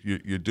camera, but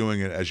you're doing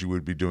it as you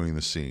would be doing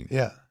the scene.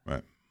 Yeah.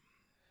 Right.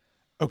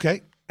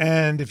 Okay.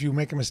 And if you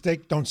make a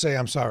mistake, don't say,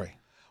 I'm sorry.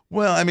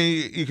 Well, I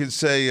mean, you could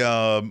say,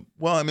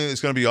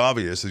 it's going to be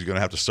obvious that you're going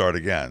to have to start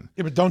again.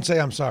 Yeah, but don't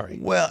say, I'm sorry.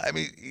 Well, I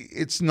mean,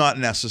 it's not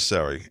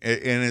necessary.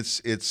 And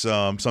it's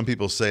some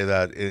people say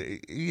that.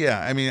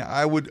 I mean,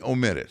 I would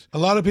omit it. A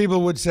lot of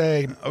people would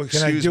say,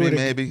 excuse me,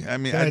 maybe. I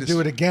mean, can I do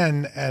it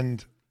again?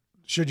 And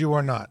should you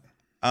or not?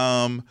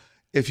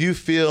 If you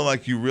feel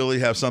like you really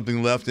have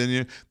something left in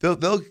you,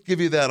 they'll give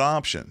you that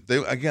option.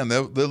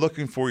 They're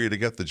looking for you to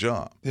get the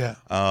job. Yeah.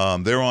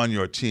 They're on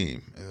your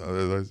team.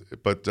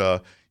 But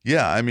I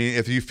mean,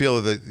 if you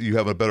feel that you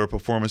have a better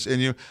performance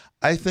in you,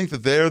 I think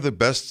that they're the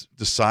best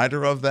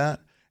decider of that,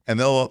 and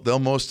they'll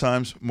more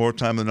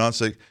time than not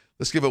say,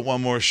 let's give it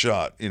one more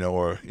shot,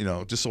 or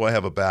just so I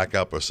have a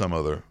backup or some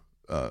other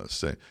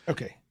say.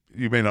 Okay.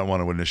 You may not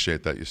want to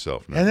initiate that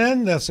yourself. No. And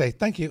then they'll say,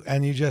 thank you.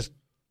 And you just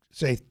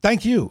say,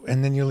 thank you.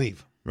 And then you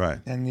leave. Right.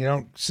 And you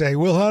don't say,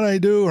 well, how'd I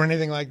do? Or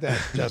anything like that.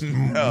 Just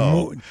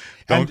no.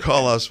 Don't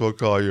call us. We'll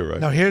call you, right?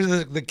 Now, here's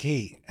the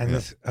key. And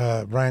this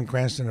Bryan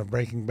Cranston of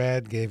Breaking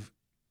Bad gave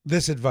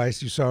this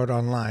advice. You saw it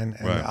online.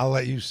 And I'll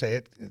let you say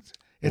it.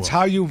 It's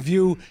how you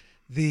view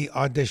the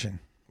audition.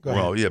 Go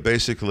ahead. Well, yeah,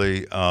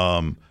 basically, there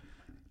are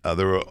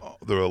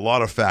a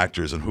lot of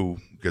factors in who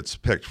gets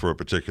picked for a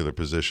particular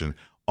position.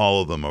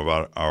 All of them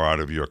are out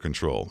of your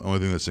control. The only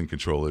thing that's in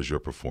control is your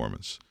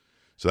performance.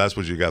 So that's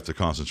what you got to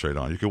concentrate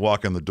on. You could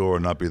walk in the door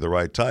and not be the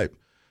right type.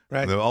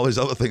 Right. There are all these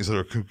other things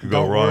that could go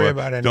Don't wrong. Worry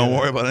about any Don't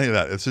worry about any of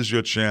that. This is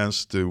your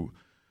chance to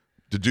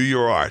do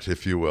your art,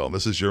 if you will.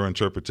 This is your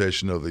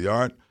interpretation of the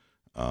art,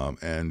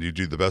 and you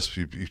do the best.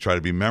 You try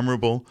to be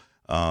memorable.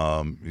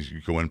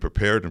 You go in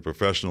prepared and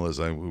professional, as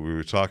we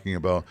were talking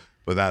about.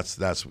 But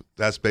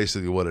that's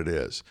basically what it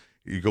is.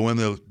 You go in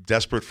there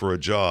desperate for a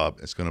job,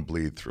 it's going to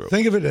bleed through.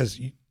 Think of it as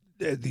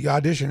the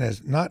audition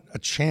as not a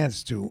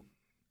chance to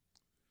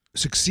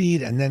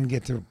succeed and then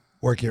get to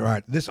work your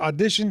art. This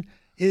audition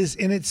is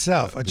in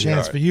itself a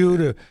chance for you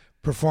to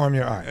perform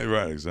your art.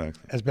 Right,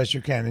 exactly. As best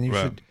you can. And you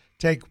should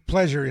take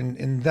pleasure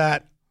in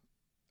that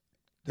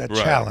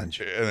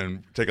challenge. And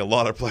then take a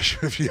lot of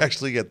pleasure if you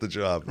actually get the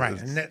job. Right.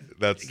 And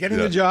that's getting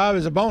the job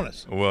is a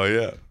bonus. Well,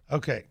 yeah.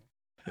 Okay.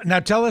 Now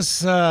tell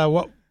us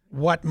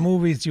what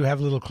movies you have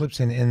little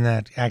clips in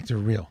that actor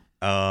reel?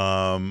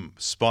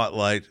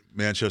 Spotlight,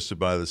 Manchester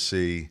by the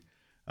Sea,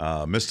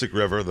 Mystic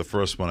River, the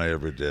first one I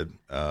ever did,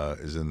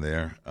 is in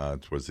there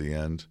towards the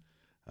end.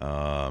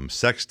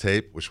 Sex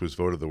Tape, which was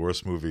voted the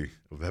worst movie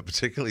of that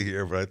particular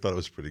year, but I thought it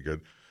was pretty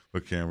good,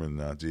 with Cameron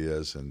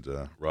Diaz and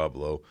Rob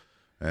Lowe.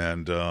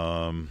 And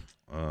The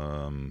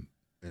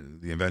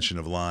Invention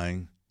of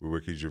Lying, where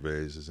Ricky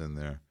Gervais is in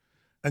there.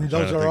 And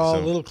those are all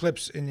little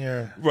clips in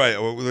your... Right.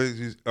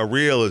 A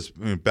reel is,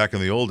 back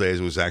in the old days,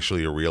 it was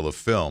actually a reel of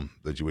film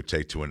that you would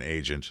take to an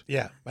agent.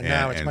 Yeah, but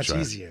now it's much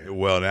easier.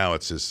 Well, now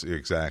it's just,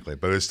 exactly.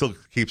 But it still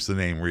keeps the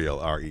name Reel,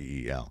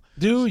 R-E-E-L.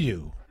 Do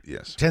you?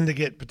 Yes. Tend to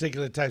get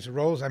particular types of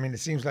roles? I mean,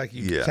 it seems like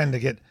you tend to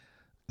get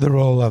the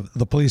role of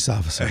the police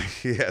officer.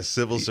 Yeah,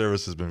 civil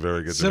service has been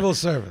very good. Civil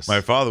service.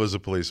 My father was a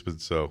policeman,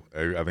 so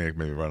I think it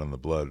may be running the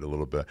blood a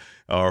little bit.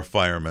 Or a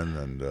fireman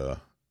and...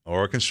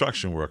 or a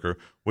construction worker,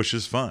 which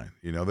is fine.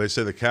 They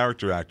say the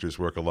character actors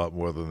work a lot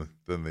more than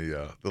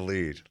the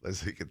lead.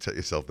 You can tell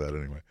yourself that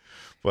anyway.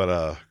 But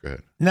go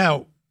ahead.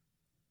 Now,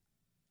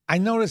 I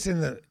noticed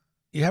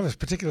you have a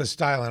particular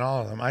style in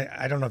all of them.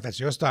 I don't know if that's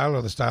your style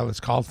or the style that's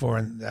called for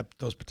in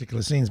those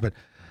particular scenes, but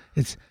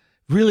it's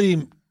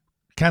really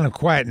kind of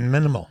quiet and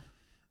minimal.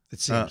 It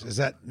seems. Is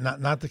that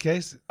not the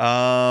case?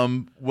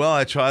 Well,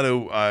 I try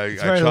to.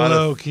 It's very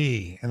low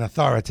key and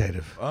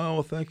authoritative. Oh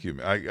well, thank you.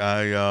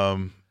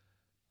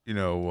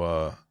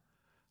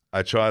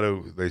 I try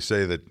to. They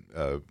say that.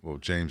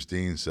 James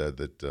Dean said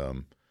that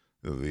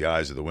the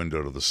eyes are the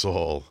window to the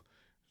soul.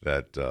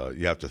 That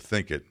you have to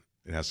think it.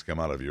 It has to come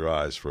out of your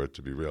eyes for it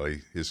to be real.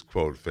 His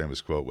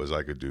famous quote was,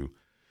 "I could do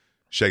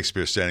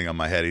Shakespeare standing on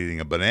my head eating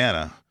a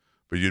banana,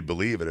 but you'd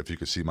believe it if you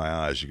could see my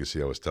eyes. You could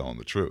see I was telling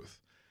the truth."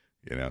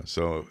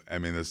 So I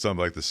mean, there's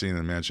something like the scene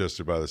in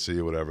Manchester by the Sea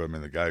or whatever. I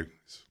mean, the guy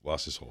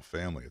lost his whole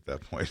family at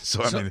that point.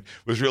 So I mean, it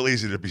was real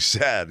easy to be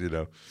sad,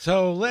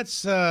 So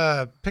let's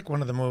pick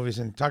one of the movies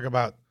and talk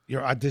about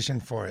your audition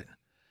for it.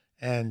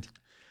 And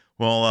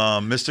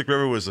Mystic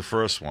River was the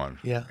first one.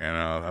 Yeah, and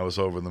I was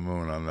over the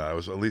moon on that. I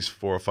was at least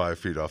 4 or 5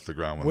 feet off the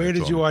ground. Where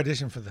did you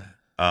audition for that?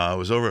 I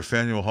was over at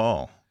Faneuil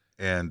Hall,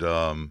 and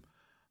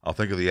I'll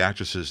think of the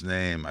actress's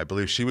name. I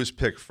believe she was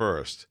picked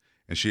first,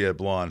 and she had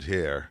blonde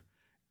hair.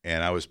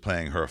 And I was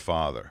playing her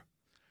father,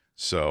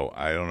 so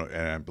I don't know.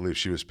 And I believe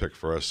she was picked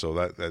first. So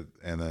that,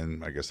 and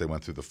then I guess they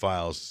went through the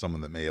files,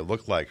 someone that may have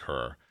looked like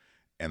her,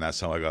 and that's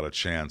how I got a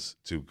chance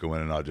to go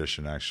in and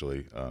audition.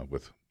 Actually,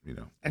 with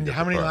And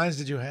how many lines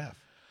did you have?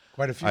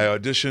 Quite a few. I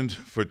auditioned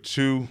for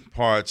 2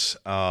 parts.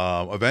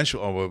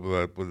 Eventually,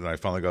 when I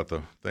finally got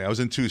the thing, I was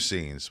in 2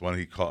 scenes.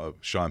 One,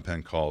 Sean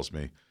Penn calls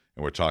me,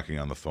 and we're talking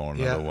on the phone.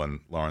 Another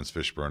one, Lawrence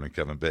Fishburne and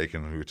Kevin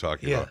Bacon, who were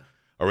talking about.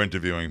 Are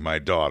interviewing my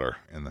daughter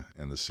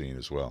in the scene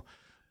as well.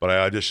 But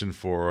I auditioned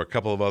for a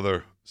couple of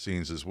other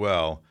scenes as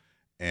well,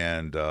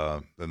 and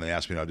then they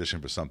asked me to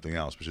audition for something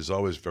else, which is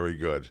always very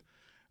good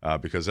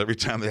because every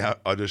time they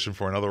audition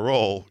for another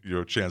role,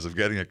 your chance of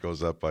getting it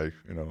goes up by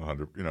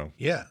 100.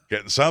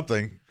 Getting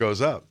something goes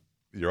up,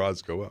 your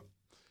odds go up.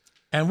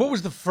 And what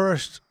was the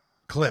first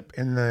clip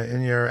in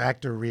your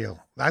actor reel?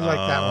 I like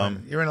that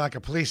one. You're in like a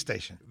police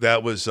station.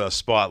 That was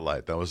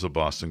Spotlight. That was a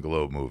Boston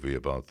Globe movie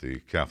about the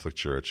Catholic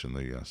Church and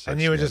the sex.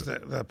 And you were just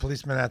the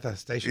policeman at the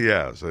station?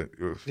 Yeah. Do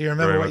you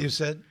remember what you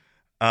said?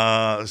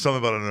 Something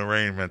about an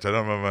arraignment. I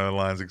don't remember my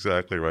lines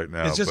exactly right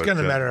now. It's just going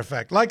to matter of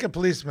fact, like a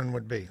policeman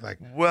would be. Like.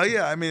 Well,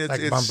 yeah. I mean,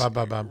 it's bum, bum,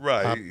 bum, bum,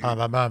 right. bum,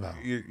 bum, bum, bum.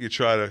 You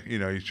try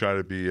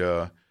to be.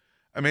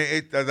 I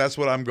mean, that's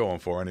what I'm going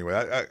for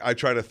anyway. I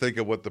try to think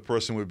of what the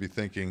person would be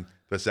thinking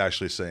that's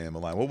actually saying the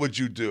line. What would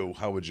you do?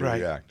 How would you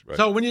react? Right.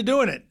 So when you're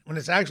doing it, when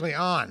it's actually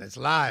on, it's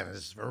live,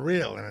 it's for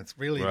real, and it's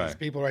really these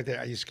people right there,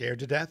 are you scared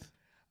to death?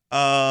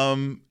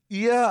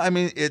 Yeah, I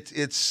mean,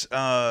 it's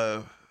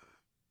I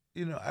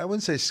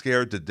wouldn't say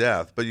scared to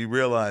death, but you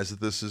realize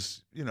that this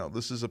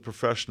is a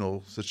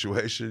professional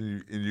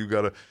situation.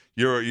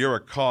 You're a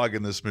cog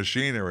in this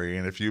machinery,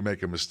 and if you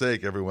make a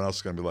mistake, everyone else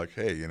is going to be like,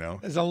 hey,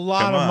 There's a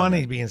lot of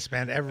money being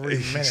spent every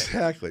minute.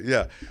 Exactly,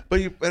 yeah.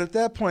 But at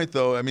that point,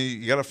 though, I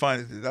mean, you got to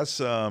find. That's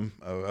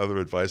other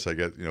advice I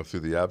get,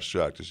 through the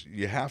abstract is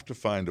you have to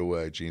find a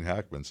way. Gene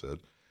Hackman said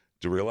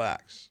to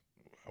relax,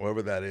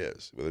 however that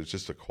is, whether it's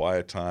just a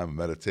quiet time, a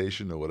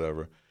meditation, or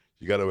whatever.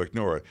 You got to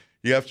ignore it.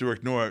 You have to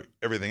ignore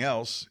everything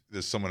else.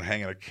 There's someone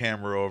hanging a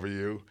camera over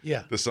you.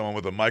 Yeah. There's someone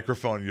with a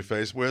microphone in your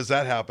face. Where's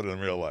that happen in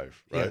real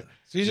life, right? Yeah.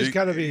 So you just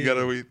got to be.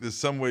 There's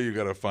some way you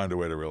got to find a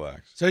way to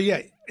relax. So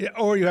yeah,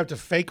 or you have to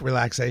fake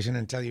relaxation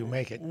until you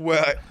make it.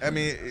 Well, I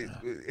mean,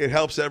 it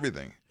helps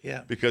everything.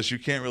 Yeah. Because you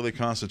can't really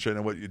concentrate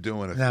on what you're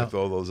doing if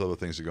all those other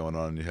things are going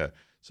on in your head.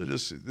 So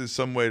there's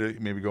some way to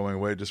maybe going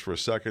away just for a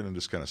second and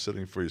just kind of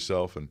sitting for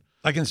yourself and.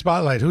 Like in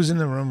Spotlight, who's in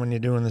the room when you're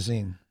doing the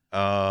scene?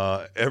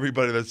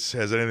 Everybody that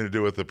has anything to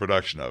do with the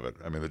production of it.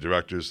 I mean, the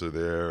directors are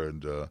there,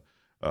 and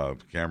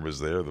cameras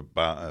there,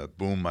 the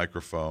boom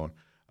microphone.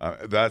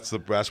 That's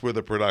where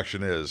the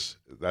production is.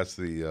 That's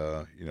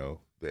the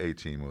the A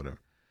team, whatever.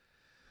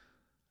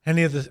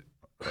 Any of the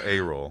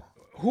A-roll.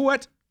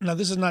 What? Now,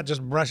 this is not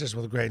just brushes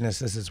with greatness.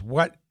 This is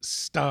what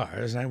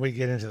stars, and we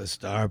get into the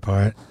star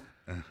part.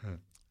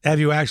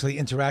 Have you actually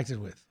interacted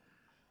with?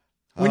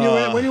 When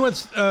you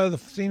went the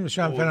scene with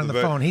Sean Penn on the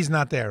phone, he's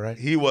not there, right?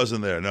 He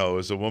wasn't there. No, it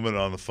was a woman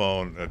on the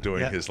phone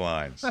doing his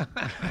lines,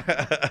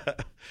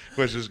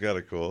 which is kind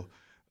of cool.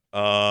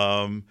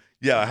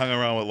 Yeah, I hung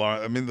around with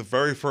Lawrence. I mean, the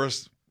very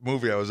first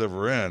movie I was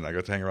ever in, I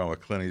got to hang around with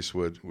Clint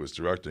Eastwood, who was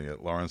directing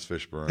it, Lawrence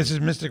Fishburne. This is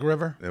Mystic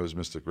River? It was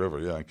Mystic River,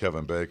 yeah, and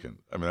Kevin Bacon.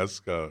 I mean, that's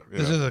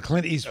this is a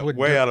Clint Eastwood.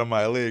 Way out of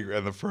my league,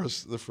 and the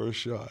first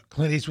shot.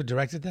 Clint Eastwood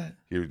directed that?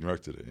 He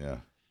directed it, yeah.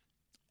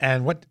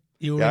 And what...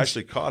 I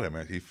actually caught him.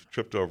 He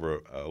tripped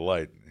over a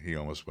light. He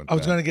almost went down. I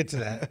was going to get to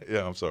that.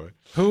 Yeah, I'm sorry.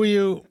 Who were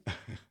you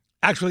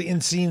actually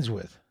in scenes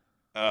with?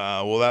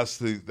 Well, that's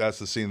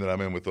the scene that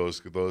I'm in with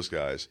those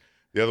guys.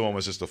 The other one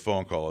was just a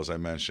phone call, as I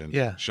mentioned.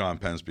 Yeah. Sean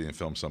Penn's being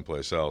filmed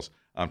someplace else.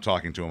 I'm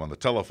talking to him on the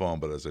telephone,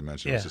 but as I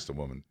mentioned, it's just a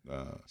woman.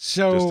 Not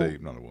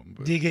a woman.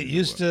 But do you get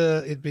used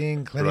to it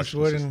being Clint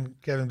Eastwood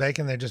and Kevin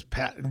Bacon? They're just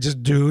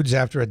dudes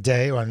after a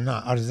day, or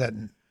not? Or does that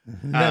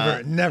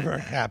never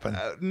happen?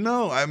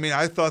 No, I mean,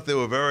 I thought they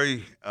were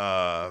very,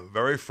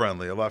 very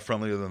friendly, a lot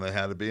friendlier than they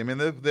had to be. I mean,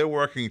 they're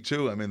working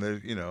too. I mean,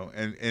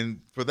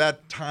 and for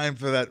that time,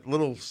 for that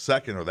little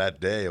second or that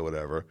day or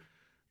whatever,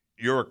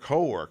 you're a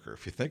coworker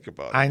if you think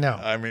about it. I know.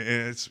 I mean,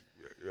 it's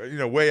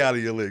way out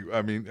of your league.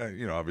 I mean,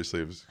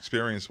 obviously it was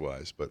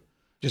experience-wise, but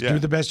just do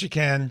the best you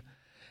can,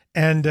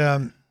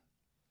 and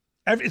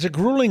it's a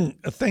grueling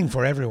thing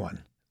for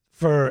everyone,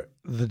 for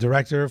the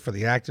director, for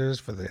the actors,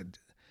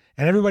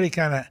 and everybody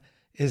kind of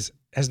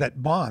has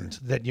that bond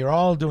that you're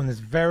all doing this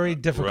very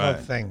difficult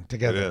thing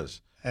together. It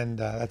is. And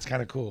that's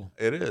kind of cool.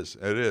 It is.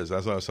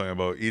 That's what I was talking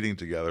about, eating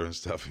together and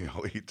stuff.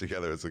 Eat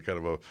together. It's a kind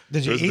of a...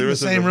 Did you eat in the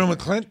same room with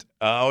Clint?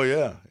 Oh,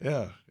 yeah.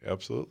 Yeah,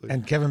 absolutely.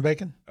 And Kevin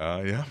Bacon?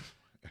 Yeah.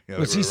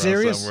 Was he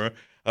serious? Somewhere.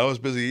 I was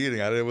busy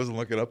eating. I wasn't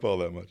looking up all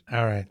that much.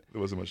 All right. There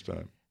wasn't much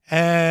time.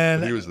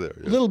 And but he was there.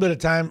 A little bit of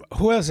time.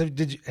 Who else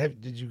did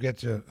you get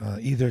to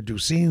either do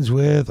scenes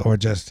with or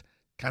just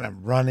kind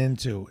of run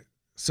into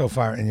so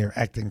far in your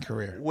acting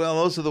career? Well,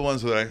 those are the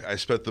ones that I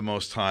spent the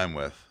most time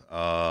with.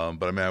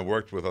 But I mean, I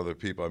worked with other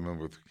people. I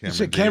remember with Cameron Diaz.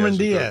 You said Cameron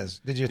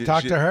Diaz. Did you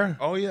talk to her?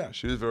 Oh yeah,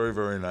 she was very,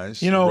 very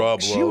nice. Rob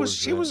Lowe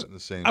she was the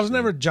same. I was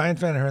never a giant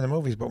fan of her in the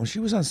movies, but when she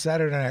was on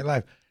Saturday Night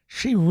Live,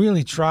 she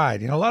really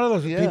tried. A lot of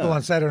those people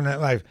on Saturday Night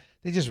Live,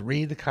 they just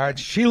read the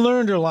cards. She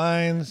learned her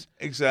lines.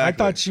 Exactly. I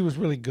thought she was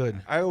really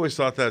good. I always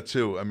thought that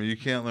too. I mean, you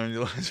can't learn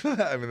your lines.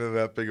 I mean, they're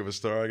that big of a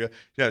star. I guess.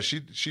 Yeah,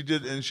 she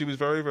did, and she was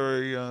very,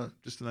 very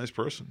just a nice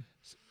person.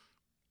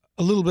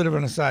 A little bit of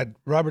an aside: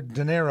 Robert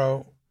De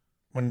Niro.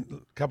 When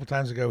a couple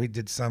times ago he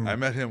did some... I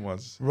met him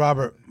once.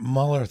 Robert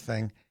Mueller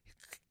thing.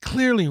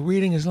 Clearly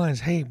reading his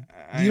lines. Hey,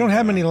 you don't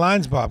have many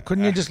lines, Bob.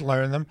 Couldn't you just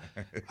learn them?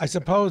 I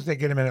suppose they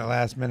get him in at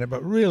last minute,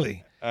 but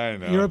really, I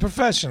know. You're a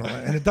professional,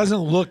 and it doesn't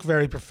look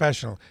very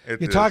professional.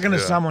 You're talking to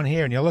someone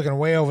here, and you're looking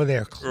way over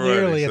there,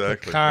 clearly at the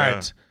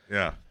cards.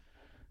 Yeah.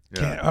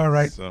 All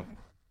right. So,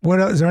 what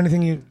else? Is there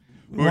anything you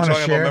want to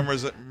share? We were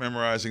talking about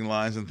memorizing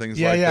lines and things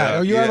like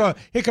that. Yeah.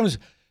 Here comes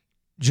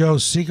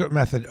Joe's secret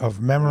method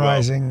of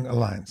memorizing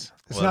lines.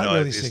 It's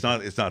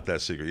not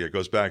that secret. Yeah, it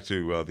goes back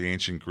to the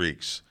ancient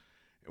Greeks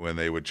when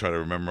they would try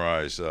to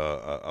memorize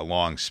a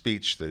long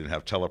speech. They didn't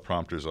have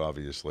teleprompters,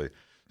 obviously.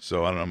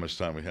 So I don't know how much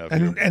time we have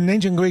here. And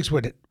ancient Greeks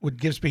would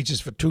give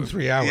speeches for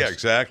 2-3 hours. Yeah,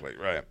 exactly,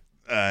 right.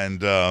 And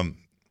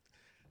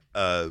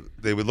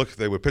they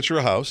would picture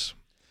a house,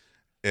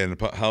 and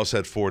the house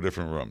had 4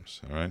 different rooms.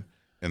 All right.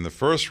 In the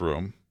first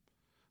room,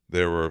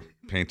 there were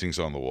paintings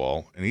on the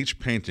wall, and each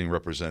painting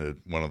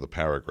represented one of the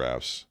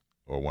paragraphs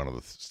or one of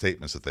the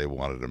statements that they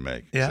wanted to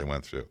make as they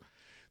went through.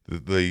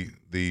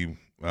 The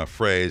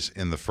phrase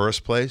 "in the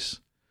first place"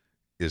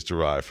 is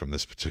derived from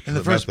this particular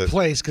in the first method.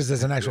 place, because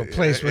there's an actual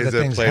place where the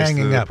thing's place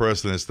hanging the up.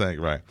 person is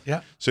thinking, right?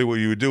 Yeah. So what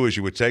you would do is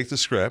you would take the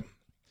script.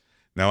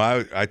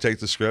 Now I take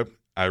the script,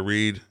 I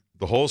read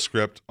the whole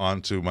script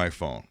onto my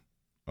phone,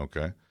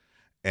 okay,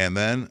 and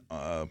then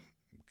a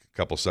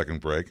couple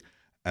second break,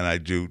 and I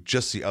do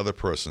just the other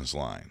person's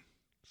line,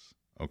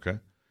 okay.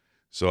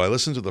 So I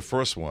listen to the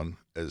first one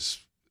as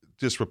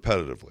just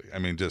repetitively. I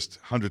mean, just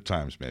 100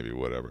 times maybe,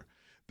 whatever.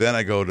 Then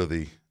I go to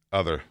the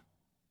other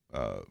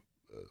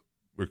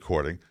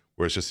recording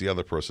where it's just the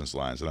other person's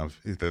lines, and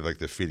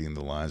they're feeding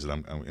the lines,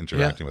 and I'm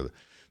interacting with it.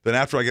 Then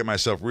after I get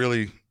myself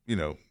really,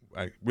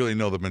 I really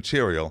know the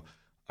material,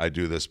 I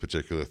do this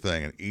particular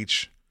thing, and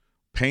each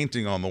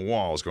painting on the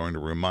wall is going to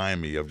remind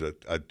me of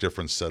a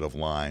different set of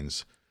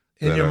lines.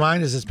 In your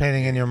mind? Is this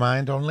painting in your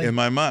mind only? In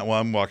my mind. Well,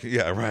 I'm walking.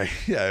 Yeah, right.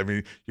 Yeah, I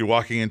mean, you're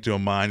walking into a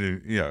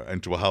mind,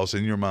 into a house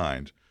in your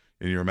mind,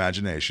 in your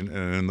imagination,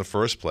 and in the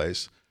first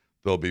place,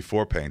 there'll be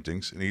 4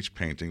 paintings, and each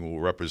painting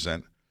will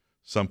represent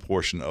some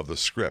portion of the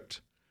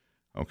script.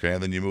 Okay,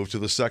 and then you move to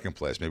the second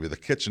place, maybe the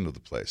kitchen of the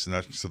place,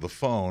 and so the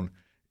phone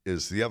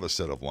is the other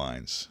set of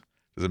lines.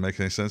 Does it make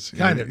any sense?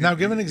 Kind of. Now,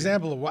 give an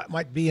example of what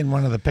might be in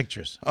one of the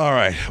pictures. All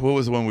right. What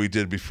was the one we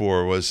did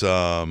before? Was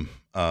okay.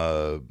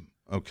 You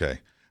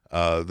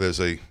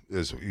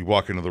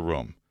walk into the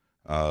room.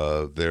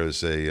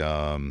 There's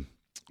a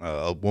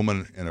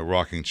woman in a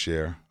rocking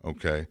chair.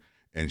 Okay,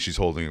 and she's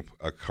holding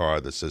a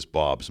card that says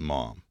Bob's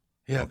mom.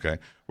 Yeah. Okay.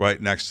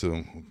 Right next to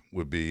them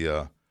would be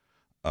a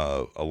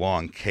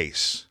long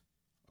case.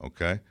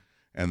 Okay,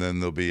 and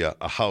then there'll be a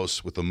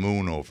house with a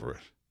moon over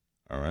it.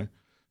 All right.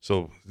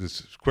 So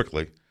this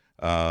quickly,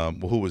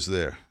 who was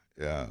there?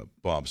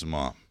 Bob's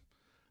mom.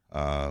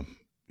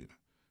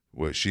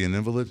 Was she an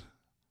invalid?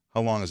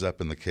 How long has that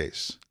been the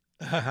case?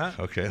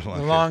 Okay,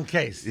 long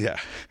case. Yeah.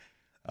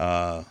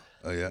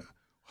 Yeah.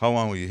 How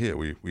long were you here?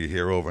 Were you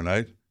here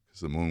overnight?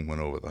 Because the moon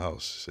went over the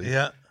house. See?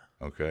 Yeah.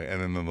 Okay,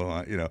 and then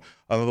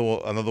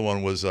another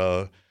one was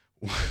a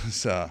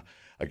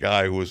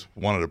guy who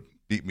wanted to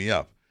beat me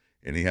up,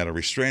 and he had a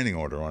restraining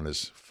order on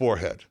his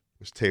forehead.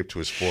 Was taped to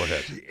his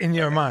forehead. In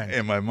your mind.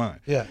 In my mind.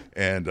 Yeah.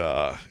 And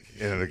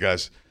the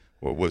guy's,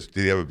 did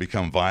he ever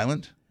become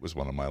violent? Was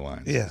one of my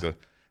lines. Yeah. So,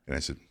 and I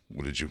said,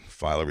 well, did you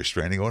file a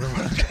restraining order?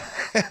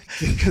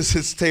 Because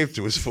it's taped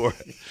to his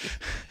forehead.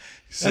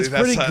 See, that's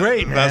pretty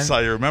great, man. That's how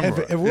you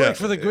remember it. It worked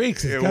for the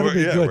Greeks. It's got to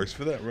be good. It works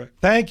for that, right?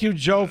 Thank you,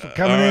 Joe, for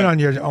coming in on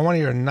one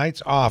of your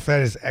nights off.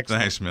 That is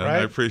excellent. Thanks, man.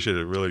 Right? I appreciate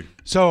it, really.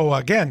 So,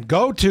 again,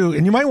 go to,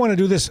 and you might want to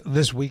do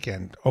this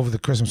weekend over the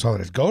Christmas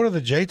holidays. Go to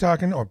the Jay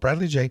Talkin or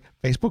Bradley J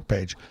Facebook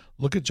page.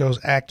 Look at Joe's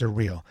actor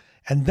reel.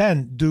 And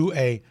then do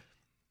a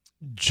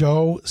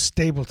Joe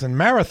Stapleton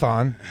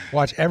marathon.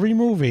 Watch every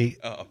movie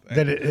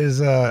that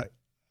is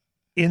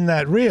in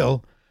that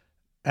reel.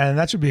 And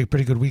that should be a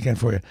pretty good weekend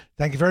for you.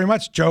 Thank you very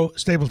much, Joe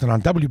Stapleton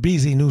on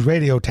WBZ News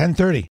Radio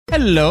 1030.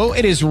 Hello,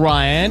 it is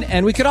Ryan,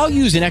 and we could all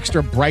use an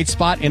extra bright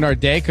spot in our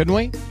day, couldn't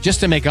we? Just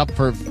to make up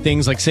for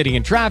things like sitting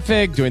in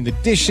traffic, doing the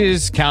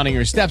dishes, counting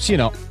your steps,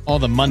 all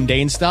the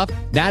mundane stuff.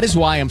 That is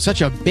why I'm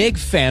such a big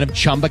fan of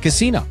Chumba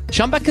Casino.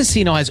 Chumba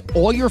Casino has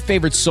all your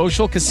favorite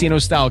social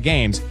casino-style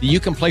games that you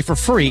can play for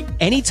free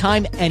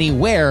anytime,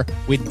 anywhere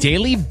with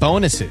daily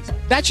bonuses.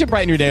 That should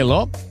brighten your day a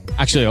little.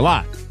 Actually, a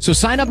lot. So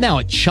sign up now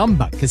at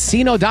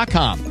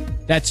ChumbaCasino.com.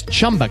 That's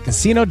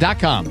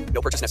ChumbaCasino.com.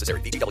 No purchase necessary.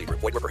 VGW Group.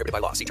 Void where prohibited by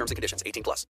law. See terms and conditions. 18+.